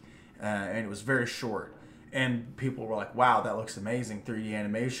think, and it was very short. And people were like, "Wow, that looks amazing! 3D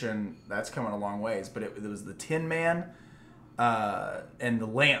animation, that's coming a long ways." But it was the Tin Man. And the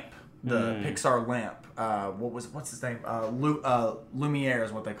lamp the Pixar lamp. What's his name? Lumiere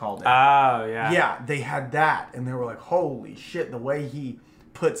is what they called it. Oh, yeah. Yeah, they had that, and they were like, holy shit, the way he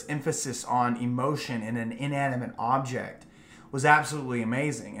puts emphasis on emotion in an inanimate object was absolutely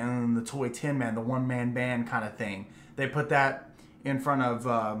amazing. And then the Toy Tin Man, the one-man band kind of thing, they put that in front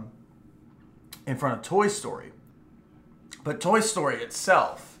of Toy Story. But Toy Story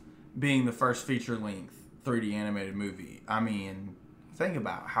itself being the first feature-length 3D animated movie, I mean, think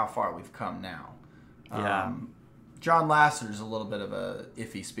about how far we've come now. Yeah. John Lasseter's a little bit of a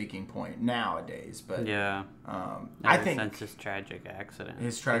iffy speaking point nowadays, but yeah, I think since his tragic accident,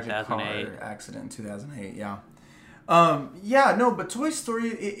 his tragic car 2008. accident in 2008, yeah, no, but Toy Story,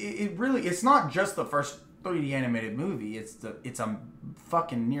 it really, it's not just the first 3D animated movie. It's a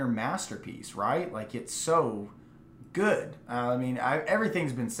fucking near masterpiece, right? Like, it's so good. I mean,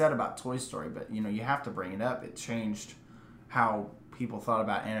 everything's been said about Toy Story, but you know, you have to bring it up. It changed how people thought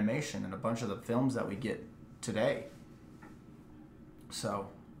about animation and a bunch of the films that we get today. So,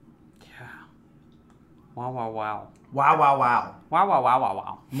 Yeah. Wow, wow, wow. wow. Wow, wow, wow,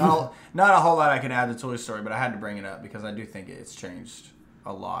 wow, wow. Not a whole lot I can add to Toy Story, but I had to bring it up because I do think it's changed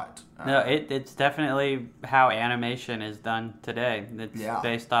a lot. No, it's definitely how animation is done today. It's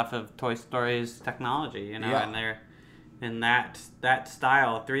based off of Toy Story's technology, you know, and that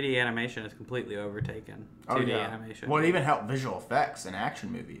style, 3D animation is completely overtaken 2D animation. Well, it even helped visual effects in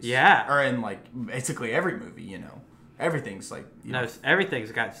action movies. Yeah. Or in, like, basically every movie, you know. Everything's like...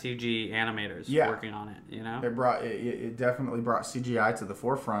 everything's got CG animators working on it, you know? It definitely brought CGI to the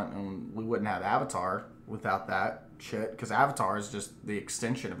forefront, and we wouldn't have Avatar without that shit, because Avatar is just the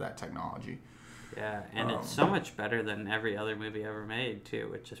extension of that technology. Yeah, and it's so much better than every other movie ever made, too,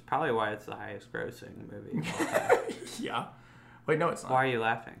 which is probably why it's the highest grossing movie of all time. Yeah. Wait, no, it's not. Why are you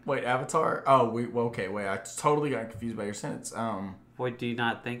laughing? Wait, Avatar? Oh, okay, wait, I totally got confused by your sentence. Wait, do you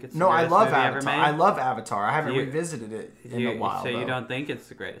not think it's the no, I greatest love movie Avatar. ever made? I love Avatar. I haven't revisited it in a while. So you though. don't think it's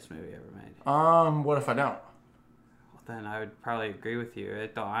the greatest movie ever made? What if I don't? Well, then I would probably agree with you.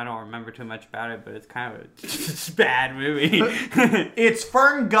 I don't remember too much about it, but it's kind of a bad movie. It's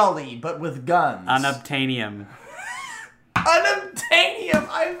Fern Gully, but with guns. Unobtainium. Unobtainium!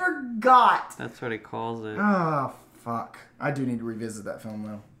 I forgot! That's what he calls it. Oh, fuck. I do need to revisit that film,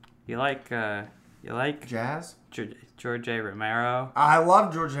 though. You like Jazz? George A. Romero? I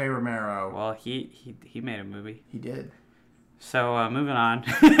love George A. Romero. Well, he made a movie. He did. So, moving on.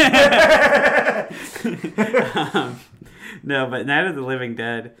 No, but Night of the Living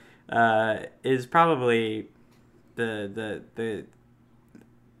Dead is probably the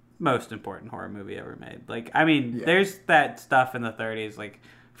most important horror movie ever made. Like, I mean, there's that stuff in the 30s, like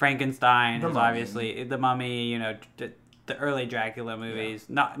Frankenstein is obviously, The Mummy, you know, the early Dracula movies,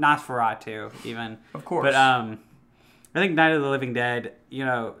 Nosferatu even. Of course. But I think Night of the Living Dead, you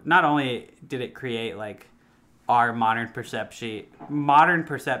know, not only did it create, like, our modern perception,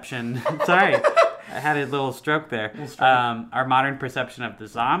 sorry, I had a little stroke there. Our modern perception of the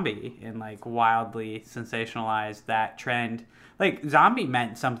zombie and, like, wildly sensationalized that trend. Like, zombie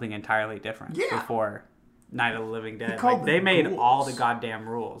meant something entirely different before Night of the Living Dead. Like, they made all the goddamn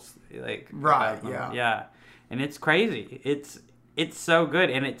rules. Like, yeah. And it's crazy. It's so good,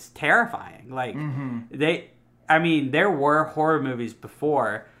 and it's terrifying. Like, there were horror movies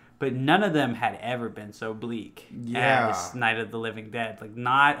before, but none of them had ever been so bleak as Night of the Living Dead. Like,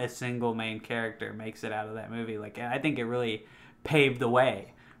 not a single main character makes it out of that movie. Like, I think it really paved the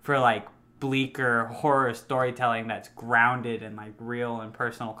way for, like, bleaker horror storytelling that's grounded in, like, real and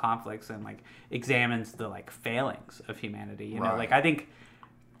personal conflicts and, like, examines the, like, failings of humanity. You know, like, I think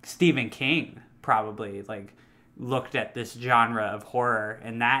Stephen King probably, like, looked at this genre of horror,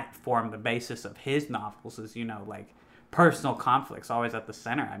 and that formed the basis of his novels, is, you know, like, personal conflicts always at the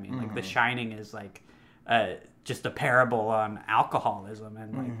center. I mean, like, The Shining is, like, just a parable on alcoholism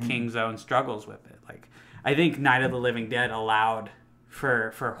and, like, King's own struggles with it. Like, I think Night of the Living Dead allowed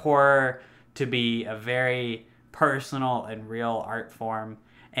for horror to be a very personal and real art form,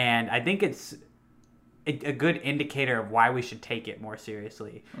 and I think it's a good indicator of why we should take it more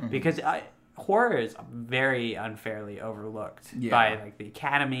seriously, because horror is very unfairly overlooked by, like, the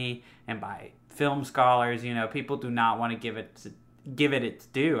Academy and by film scholars. You know, people do not want to give it its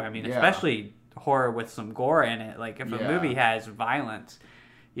due. I mean, especially horror with some gore in it. Like, if a movie has violence,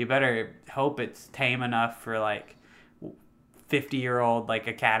 you better hope it's tame enough for, like, 50-year-old, like,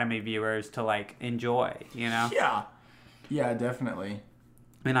 Academy viewers to, like, enjoy, you know? Yeah, definitely.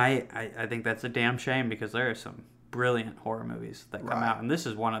 And I think that's a damn shame, because there are some brilliant horror movies that come out, and this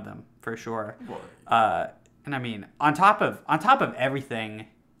is one of them for sure. And I mean, on top of everything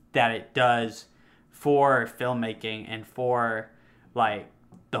that it does for filmmaking and for, like,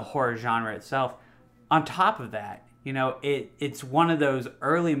 the horror genre itself. On top of that, you know, it's one of those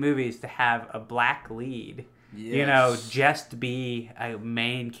early movies to have a black lead. Yes. You know, just be a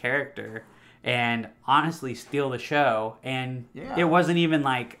main character and honestly steal the show. And it wasn't even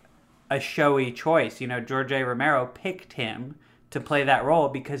like a showy choice. You know, George A. Romero picked him to play that role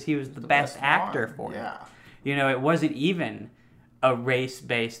because he was the best actor for it. You know, it wasn't even a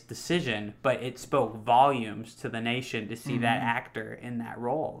race-based decision, but it spoke volumes to the nation to see that actor in that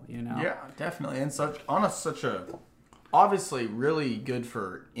role, you know? Yeah, definitely. And such a obviously really good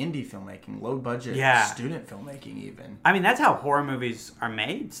for indie filmmaking, low budget student filmmaking even. I mean, that's how horror movies are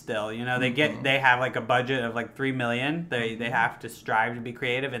made still, you know? They have like a budget of like $3 million. They have to strive to be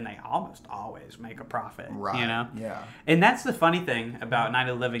creative, and they almost always make a profit, you know? Yeah. And that's the funny thing about Night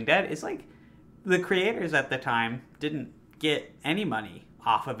of the Living Dead is like the creators at the time didn't get any money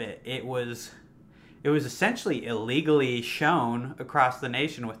off of it. It was essentially illegally shown across the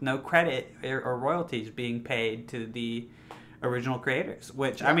nation with no credit or royalties being paid to the original creators,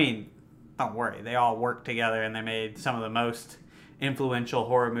 which I mean, don't worry, they all worked together and they made some of the most influential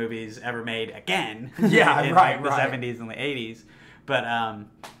horror movies ever made again. Yeah, in right. The 70s and the 80s. But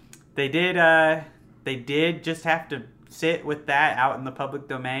they did just have to sit with that out in the public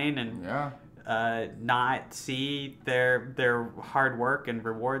domain and not see their hard work and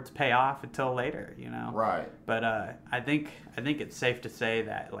rewards pay off until later, you know. Right. But I think it's safe to say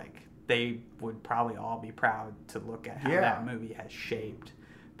that like they would probably all be proud to look at how that movie has shaped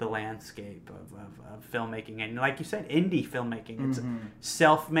the landscape of filmmaking, and like you said, indie filmmaking. It's a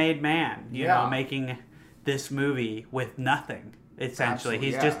self-made man, you know, making this movie with nothing. Essentially,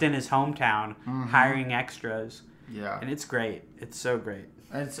 he's just in his hometown hiring extras. Yeah, and it's great. It's so great.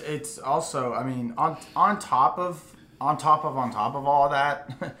 It's also, I mean, on top of all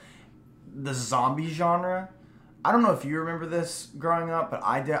that, the zombie genre. I don't know if you remember this growing up, but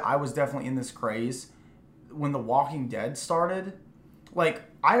I was definitely in this craze when The Walking Dead started. Like,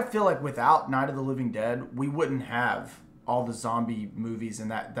 I feel like without Night of the Living Dead, we wouldn't have all the zombie movies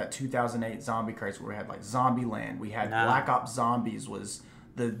and that 2008 zombie craze where we had like Zombieland, we had Black Ops Zombies was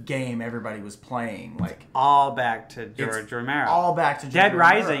the game everybody was playing, like all back to George Romero. All back to George Dead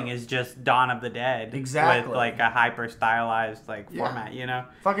Romero. Rising is just Dawn of the Dead, exactly, with like a hyper stylized like format, you know.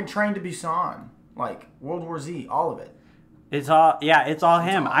 Fucking Train to Busan, like World War Z, all of it. It's all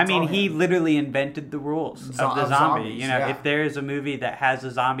him. I mean, he literally invented the rules of the zombie. Zombies, you know, if there's a movie that has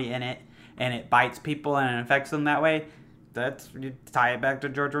a zombie in it and it bites people and it affects them that way, you tie it back to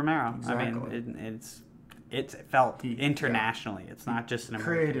George Romero. Exactly. I mean, it's felt internationally. It's not just an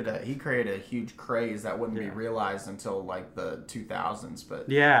American. He created a huge craze that wouldn't be realized until like the 2000s. But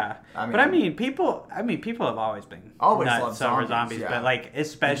people have always been nuts over zombies, but like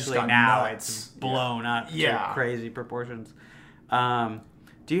especially now it's blown up to crazy proportions.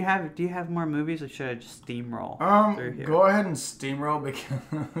 Do you have more movies, or should I just steamroll through here? Go ahead and steamroll,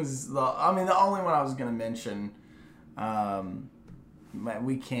 because the only one I was gonna mention,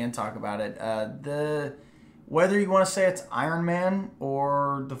 we can talk about it. Whether you want to say it's Iron Man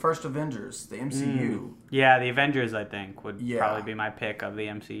or the first Avengers, the MCU. Yeah, the Avengers, I think, would probably be my pick of the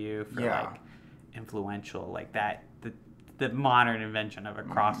MCU for like influential, like that, the modern invention of a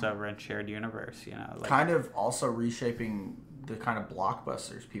crossover and shared universe, you know. Like, kind of also reshaping the kind of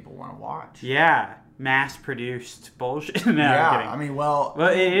blockbusters people want to watch. Yeah, mass-produced bullshit. No, I mean, well,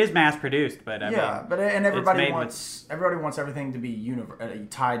 it is mass-produced, but I mean, and everybody wants everything to be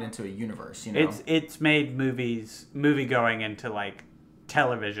tied into a universe. You know, it's made movie going into like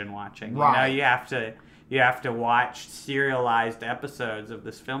television watching. Right. You know, you have to watch serialized episodes of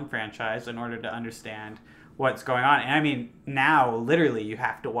this film franchise in order to understand what's going on. And I mean, now literally you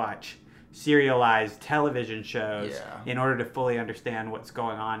have to watch serialized television shows in order to fully understand what's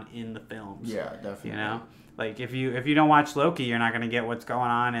going on in the films. Yeah, definitely. You know, like if you don't watch Loki, you're not going to get what's going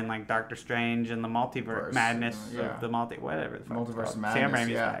on in like Doctor Strange and the multiverse madness of the whatever the fuck multiverse madness. Sam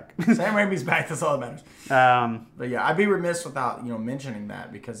Raimi's back. Sam Raimi's back. That's all that matters. But yeah, I'd be remiss without mentioning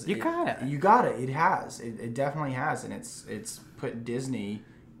that, because you got it. It has. It definitely has, and it's put Disney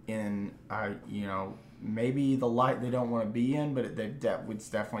in maybe the light they don't want to be in, but it's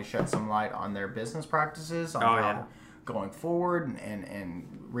definitely shed some light on their business practices, on how going forward, and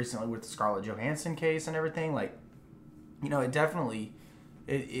recently with the Scarlett Johansson case and everything. Like, it definitely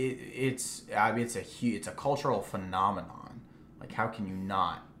it's a cultural phenomenon. Like, how can you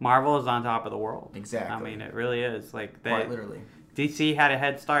not? Marvel is on top of the world. Exactly. I mean, it really is. Like, quite literally. DC had a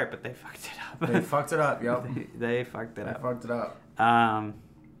head start, but they fucked it up. They fucked it up. Yep. They fucked it up. They fucked it up.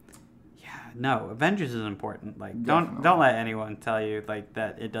 No, Avengers is important. Like, don't let anyone tell you like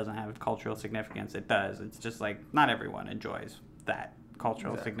that it doesn't have cultural significance. It does. It's just like not everyone enjoys that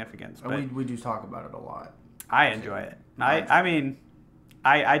cultural significance. But we do talk about it a lot. I enjoy it. I mean,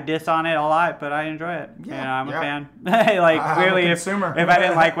 I diss on it a lot, but I enjoy it. Yeah, I'm a fan. Like clearly, if I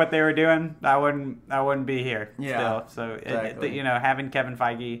didn't like what they were doing, I wouldn't be here still. So exactly. Having Kevin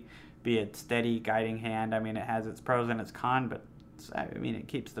Feige be a steady guiding hand, I mean, it has its pros and its cons, but it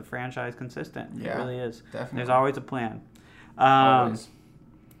keeps the franchise consistent. Yeah, it really is. Definitely. There's always a plan. Always.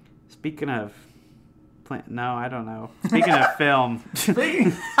 Speaking of plan, no, I don't know. Speaking of film.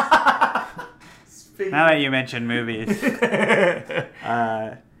 Now that you mentioned movies,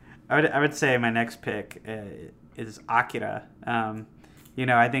 I would say my next pick is Akira. I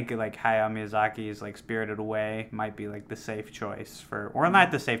think like Hayao Miyazaki's like Spirited Away might be like the safe choice or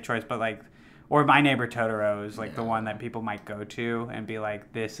not the safe choice, but like, or My Neighbor Totoro is like the one that people might go to and be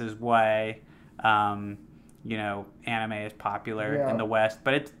like, this is why, anime is popular in the West,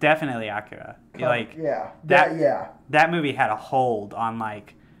 but it's definitely Akira. That movie had a hold on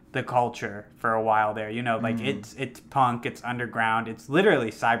like the culture for a while there, it's punk, it's underground, it's literally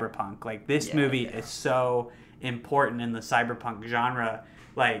cyberpunk. Like this movie is so important in the cyberpunk genre.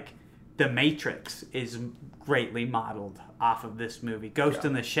 Like The Matrix is greatly modeled off of this movie. Ghost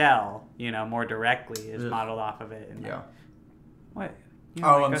in the Shell, more directly is modeled off of it. And what?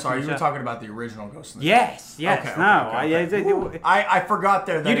 I'm sorry. You were talking about the original Ghost in the Shell. Yes. Okay. I forgot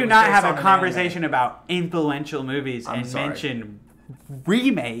there that you do not have a conversation about influential movies mention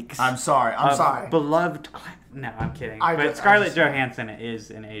remakes. I'm sorry. Beloved. No, I'm kidding. But Scarlett Johansson is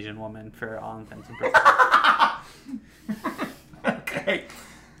an Asian woman for all intents and purposes. Okay.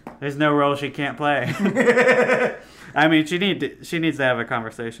 There's no role she can't play. I mean, she needs to have a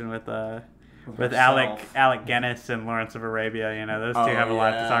conversation with Alec Guinness and Lawrence of Arabia. Those two have a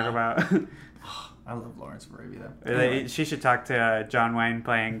lot to talk about. I love Lawrence of Arabia. Anyway. She should talk to John Wayne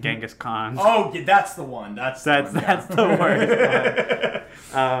playing Genghis Khan. Oh, yeah, that's the one. That's the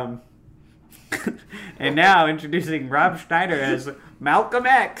worst one. And now introducing Rob Schneider as Malcolm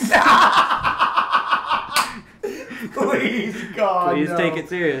X. Please, God, please take it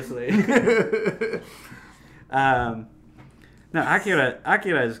seriously. No,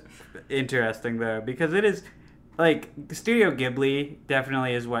 Akira is interesting though, because it is like Studio Ghibli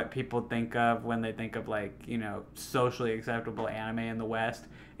definitely is what people think of when they think of like socially acceptable anime in the West,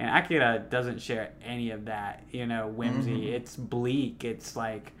 and Akira doesn't share any of that whimsy. Mm-hmm. It's bleak. It's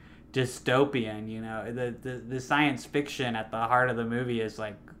like dystopian. The science fiction at the heart of the movie is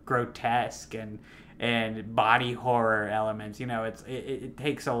like grotesque and body horror elements. It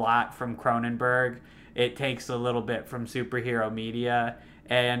takes a lot from Cronenberg. It takes a little bit from superhero media,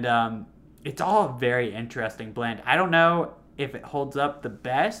 and it's all a very interesting blend. I don't know if it holds up the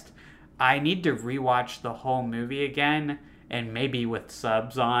best. I need to rewatch the whole movie again, and maybe with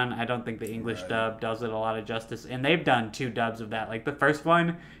subs on. I don't think the English dub does it a lot of justice, and they've done 2 dubs of that. Like the first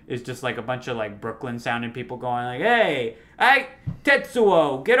one is just like a bunch of like Brooklyn sounding people going like, "Hey,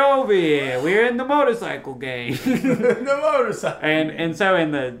 Tetsuo, get over here. We're in the motorcycle gang." The motorcycle. And so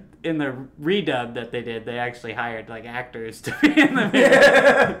in the redub that they did, they actually hired like actors to be in the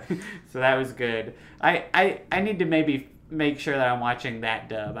movie. So that was good. I need to maybe make sure that I'm watching that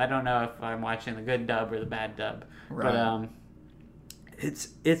dub. I don't know if I'm watching the good dub or the bad dub. Right. But it's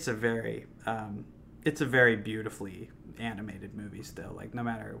a very beautifully animated movie still. Like no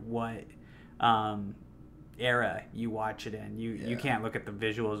matter what era you watch it in, you can't look at the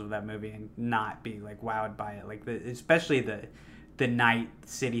visuals of that movie and not be like wowed by it. Like especially the night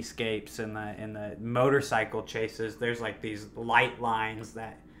cityscapes and the motorcycle chases. There's like these light lines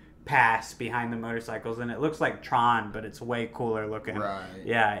that pass behind the motorcycles, and it looks like Tron, but it's way cooler looking. Right.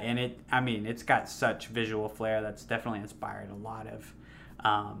 Yeah, and it's got such visual flair that's definitely inspired a lot of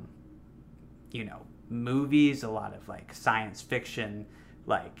movies, a lot of like science fiction,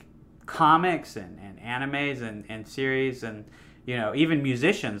 like comics and animes and series, and even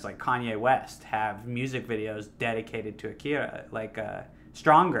musicians like Kanye West have music videos dedicated to Akira. Like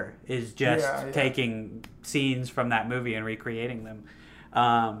Stronger is just taking scenes from that movie and recreating them.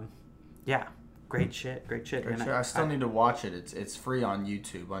 Great shit. I still need to watch it. It's free on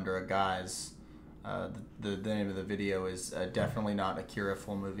YouTube under a guise. The name of the video is definitely not Akira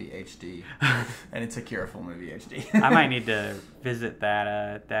Full Movie HD, and it's Akira Full Movie HD. I might need to visit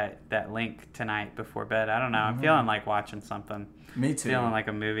that link tonight before bed. I don't know. I'm feeling like watching something. Me too. Feeling like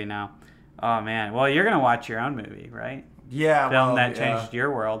a movie now. Oh man. Well, you're gonna watch your own movie, right? Yeah. Film that changed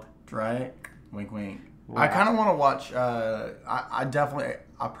your world. Right. Wink, wink. Wow. I kind of want to watch. I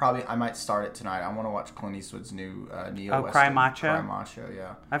might start it tonight. I want to watch Clint Eastwood's new neo-western. Cry Macho. Cry Macho,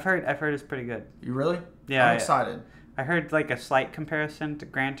 yeah. I've heard it's pretty good. You really? Yeah. I'm excited. I heard like a slight comparison to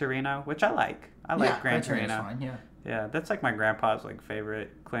Gran Torino, which I like. I like Gran Torino. Fine, yeah. Yeah, that's like my grandpa's like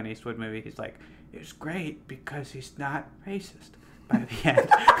favorite Clint Eastwood movie. He's like, it's great because he's not racist by the end.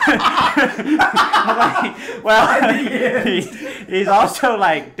 I'm like, well, he's also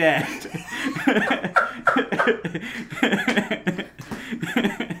like dead.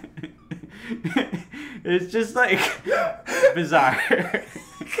 It's just like bizarre.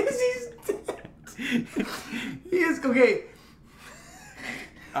 Because he's dead. He is okay.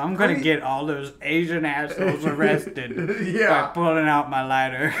 I'm gonna get all those Asian assholes arrested by pulling out my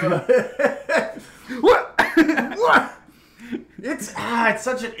lighter. What? It's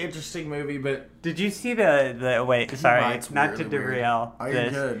such an interesting movie, but did you see the wait? Sorry, not to derail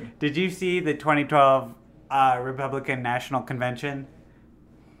this. Good. Did you see the 2012 Republican National Convention?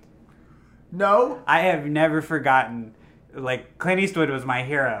 No. I have never forgotten. Like, Clint Eastwood was my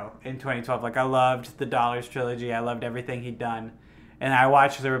hero in 2012. Like, I loved the Dollars trilogy. I loved everything he'd done. And I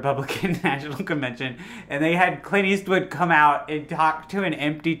watched the Republican National Convention, and they had Clint Eastwood come out and talk to an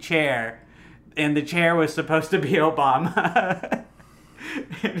empty chair, and the chair was supposed to be Obama.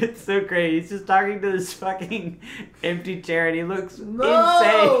 And it's so great. He's just talking to this fucking empty chair, and he looks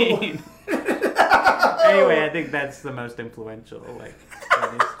insane. Anyway, I think that's the most influential, like,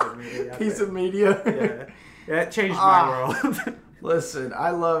 Clint Eastwood movie out piece of media. Yeah, it changed my world. Listen,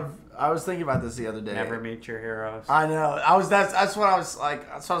 I was thinking about this the other day. Never meet your heroes. I know. That's what I was like.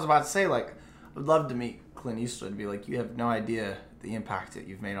 That's what I was about to say. Like, I'd love to meet Clint Eastwood and be like, you have no idea the impact that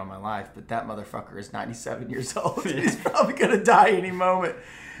you've made on my life, but that motherfucker is 97 years old. He's probably gonna die any moment.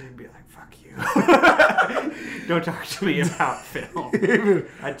 He'd be like, fuck you. Don't talk to me about film.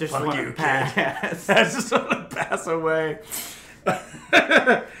 I just want to pass. I just want to pass away.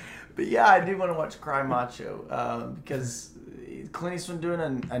 But yeah, I do want to watch Cry Macho because Clint Eastwood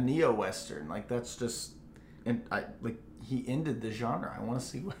doing a neo-western, like that's just, and he ended the genre. I want to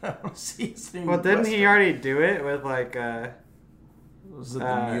see his new. Well, didn't he already do it with like was it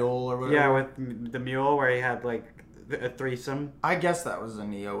the Mule or whatever? Yeah, with the Mule where he had like a threesome. I guess that was a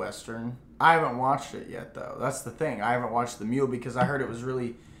neo-western. I haven't watched it yet though. That's the thing. I haven't watched the Mule because I heard it was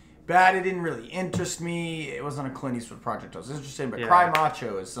really bad. It didn't really interest me. It wasn't a Clint Eastwood project I was interested in, but Cry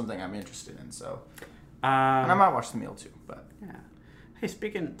Macho is something I'm interested in. So, and I might watch the Meal too. But yeah. Hey,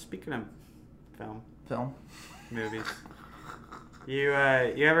 speaking of film movies, you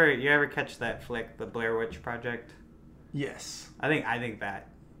ever catch that flick, The Blair Witch Project? Yes. I think that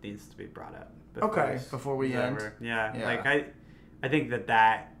needs to be brought up. Before we end. Yeah. Like I think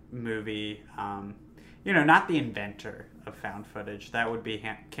that movie, not the inventor of found footage. That would be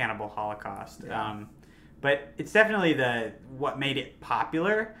Cannibal Holocaust. Yeah. But it's definitely what made it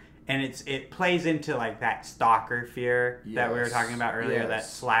popular, and it plays into like that stalker fear that we were talking about earlier. Yes. That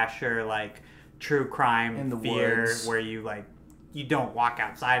slasher like true crime in the fear woods. Where you don't walk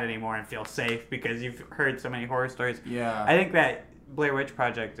outside anymore and feel safe because you've heard so many horror stories. Yeah, I think that Blair Witch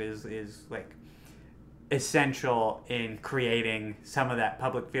Project is like essential in creating some of that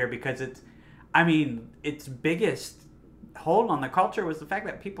public fear because its biggest hold on the culture was the fact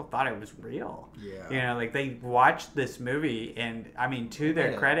that people thought it was real. Yeah. Like they watched this movie and to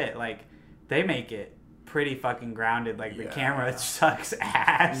their credit, like they make it pretty fucking grounded. Like the camera sucks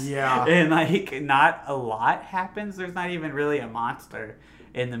ass. Yeah. And like not a lot happens. There's not even really a monster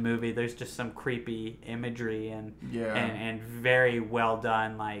in the movie. There's just some creepy imagery and very well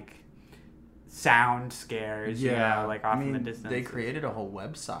done like sound scares. Like off in the distance. They created a whole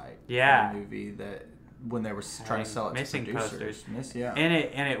website for the movie that when they were trying to sell it missing to producers. Posters. And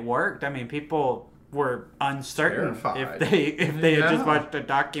it worked. People were uncertain if they had just watched a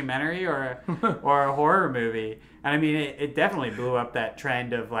documentary or a horror movie. And it definitely blew up that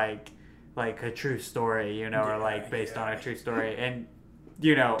trend of like a true story, or like based on a true story, and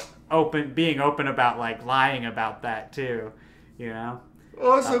being open about like lying about that too,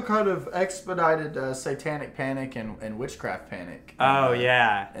 Also kind of expedited Satanic Panic and Witchcraft Panic.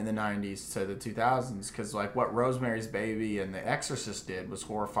 In the 90s to the 2000s, because like what Rosemary's Baby and The Exorcist did was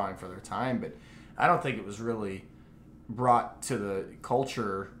horrifying for their time, but I don't think it was really brought to the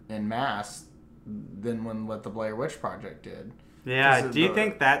culture en masse than what the Blair Witch Project did. Yeah, do you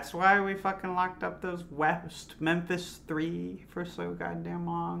think that's why we fucking locked up those West Memphis 3 for so goddamn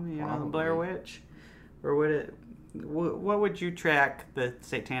long? The Blair Witch? Or would it... What would you track the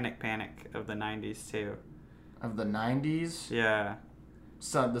Satanic Panic of the 90s to? Of the 90s? Yeah.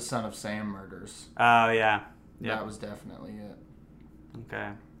 The Son of Sam murders. Oh, yeah. That was definitely it. Okay.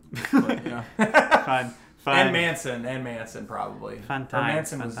 But, yeah. Fun. And Manson probably. Fun time. Or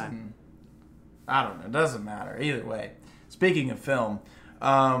Manson was in... I don't know. It doesn't matter. Either way. Speaking of film...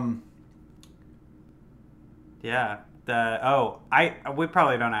 yeah. We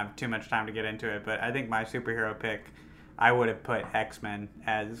probably don't have too much time to get into it, but I think my superhero pick, I would have put X-Men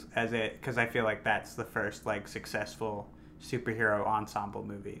as it, because I feel like that's the first like successful superhero ensemble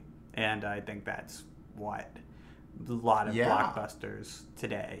movie, and I think that's what a lot of blockbusters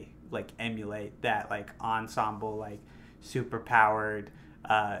today like emulate, that like ensemble, like super powered.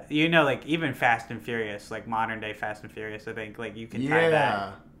 Like even Fast and Furious, like modern day Fast and Furious, I think like you can tie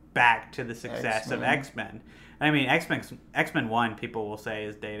that back to the success of X-Men. I mean, X-Men 1, people will say,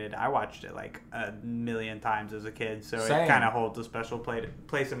 is dated. I watched it like a million times as a kid, so Same. It kind of holds a special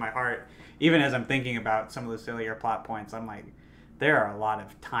place in my heart. Even as I'm thinking about some of the sillier plot points, I'm like, there are a lot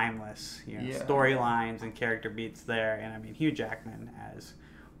of timeless storylines and character beats there. And I mean, Hugh Jackman as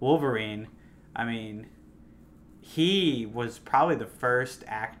Wolverine, I mean, he was probably the first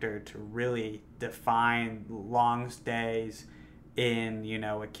actor to really define long stays in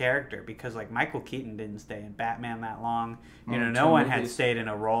a character, because like Michael Keaton didn't stay in Batman that long. No one had stayed in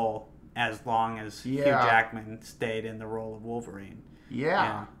a role as long as Hugh Jackman stayed in the role of Wolverine.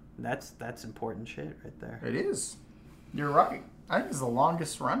 That's important shit right there. It is. You're right. I think it's the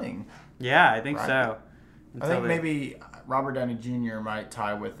longest running. Yeah, I think so. I think maybe Robert Downey Jr. might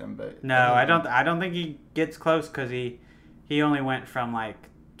tie with him, but no, I don't think he gets close, because he only went from like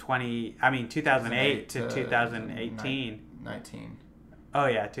 2008 to 2018. 19. Oh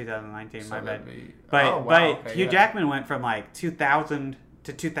yeah, 2019. So my bad. But Hugh Jackman went from like 2000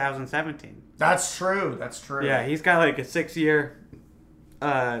 to 2017. That's true. Yeah, he's got like a 6-year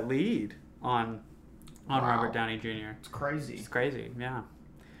lead on Robert Downey Jr. It's crazy. Yeah.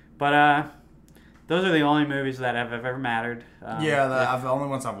 But those are the only movies that have ever mattered. The only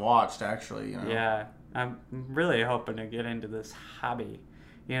ones I've watched, actually. Yeah, I'm really hoping to get into this hobby.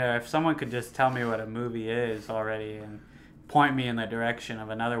 If someone could just tell me what a movie is already and point me in the direction of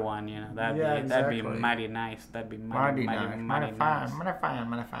another one, that'd be mighty nice. That'd be mighty nice.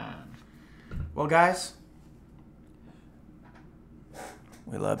 Fine. Well, guys,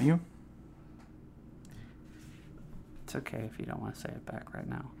 we love you. It's okay if you don't want to say it back right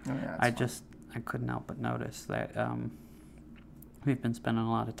now. Oh, yeah, I couldn't help but notice that we've been spending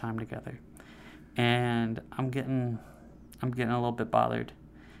a lot of time together, and I'm getting a little bit bothered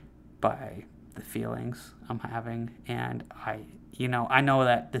by the feelings I'm having, and I know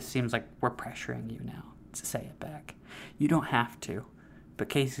that this seems like we're pressuring you now to say it back. You don't have to, but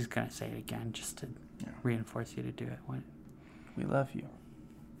Casey's gonna say it again just to reinforce you to do it. We love you.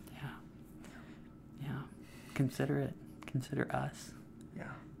 Yeah. Consider it. Consider us.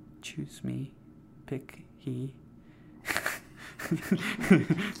 Yeah. Choose me. Pick he.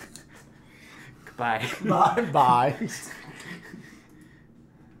 Goodbye. Bye.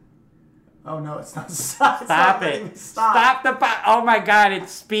 Oh no, it's not. Stop it. Stop the oh my god,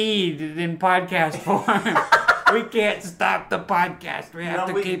 it's speed in podcast form. We can't stop the podcast. We have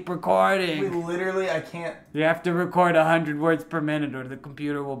to keep recording. I can't. You have to record 100 words per minute or the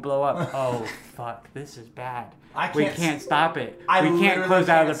computer will blow up. Oh, fuck. This is bad. We can't stop it. We can't close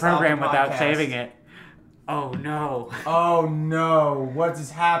out of the program without saving it. Oh, no. Oh, no. What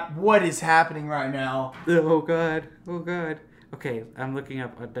is happening right now? Oh, God. Okay, I'm looking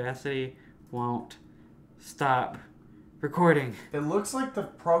up Audacity won't stop recording. It looks like the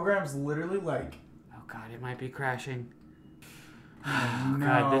program's literally like... Oh, God, it might be crashing. Oh, no.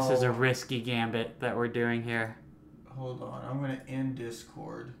 God, this is a risky gambit that we're doing here. Hold on. I'm going to end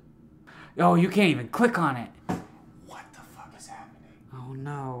Discord. Oh, you can't even click on it. What the fuck is happening? Oh,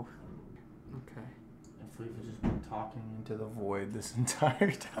 no. Okay. If we've just been talking into the void this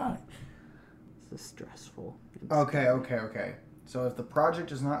entire time. This is stressful. Okay. So if the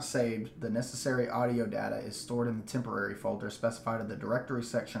project is not saved, the necessary audio data is stored in the temporary folder specified in the directory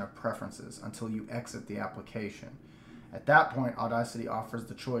section of preferences until you exit the application. At that point, Audacity offers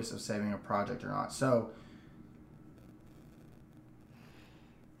the choice of saving a project or not. So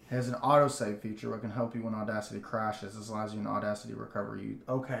it has an autosave feature that can help you when Audacity crashes. This allows you an Audacity recovery.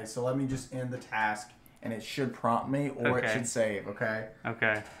 Okay, so let me just end the task, and it should prompt me, or it should save, okay?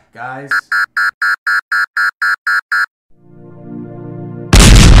 Okay. Guys...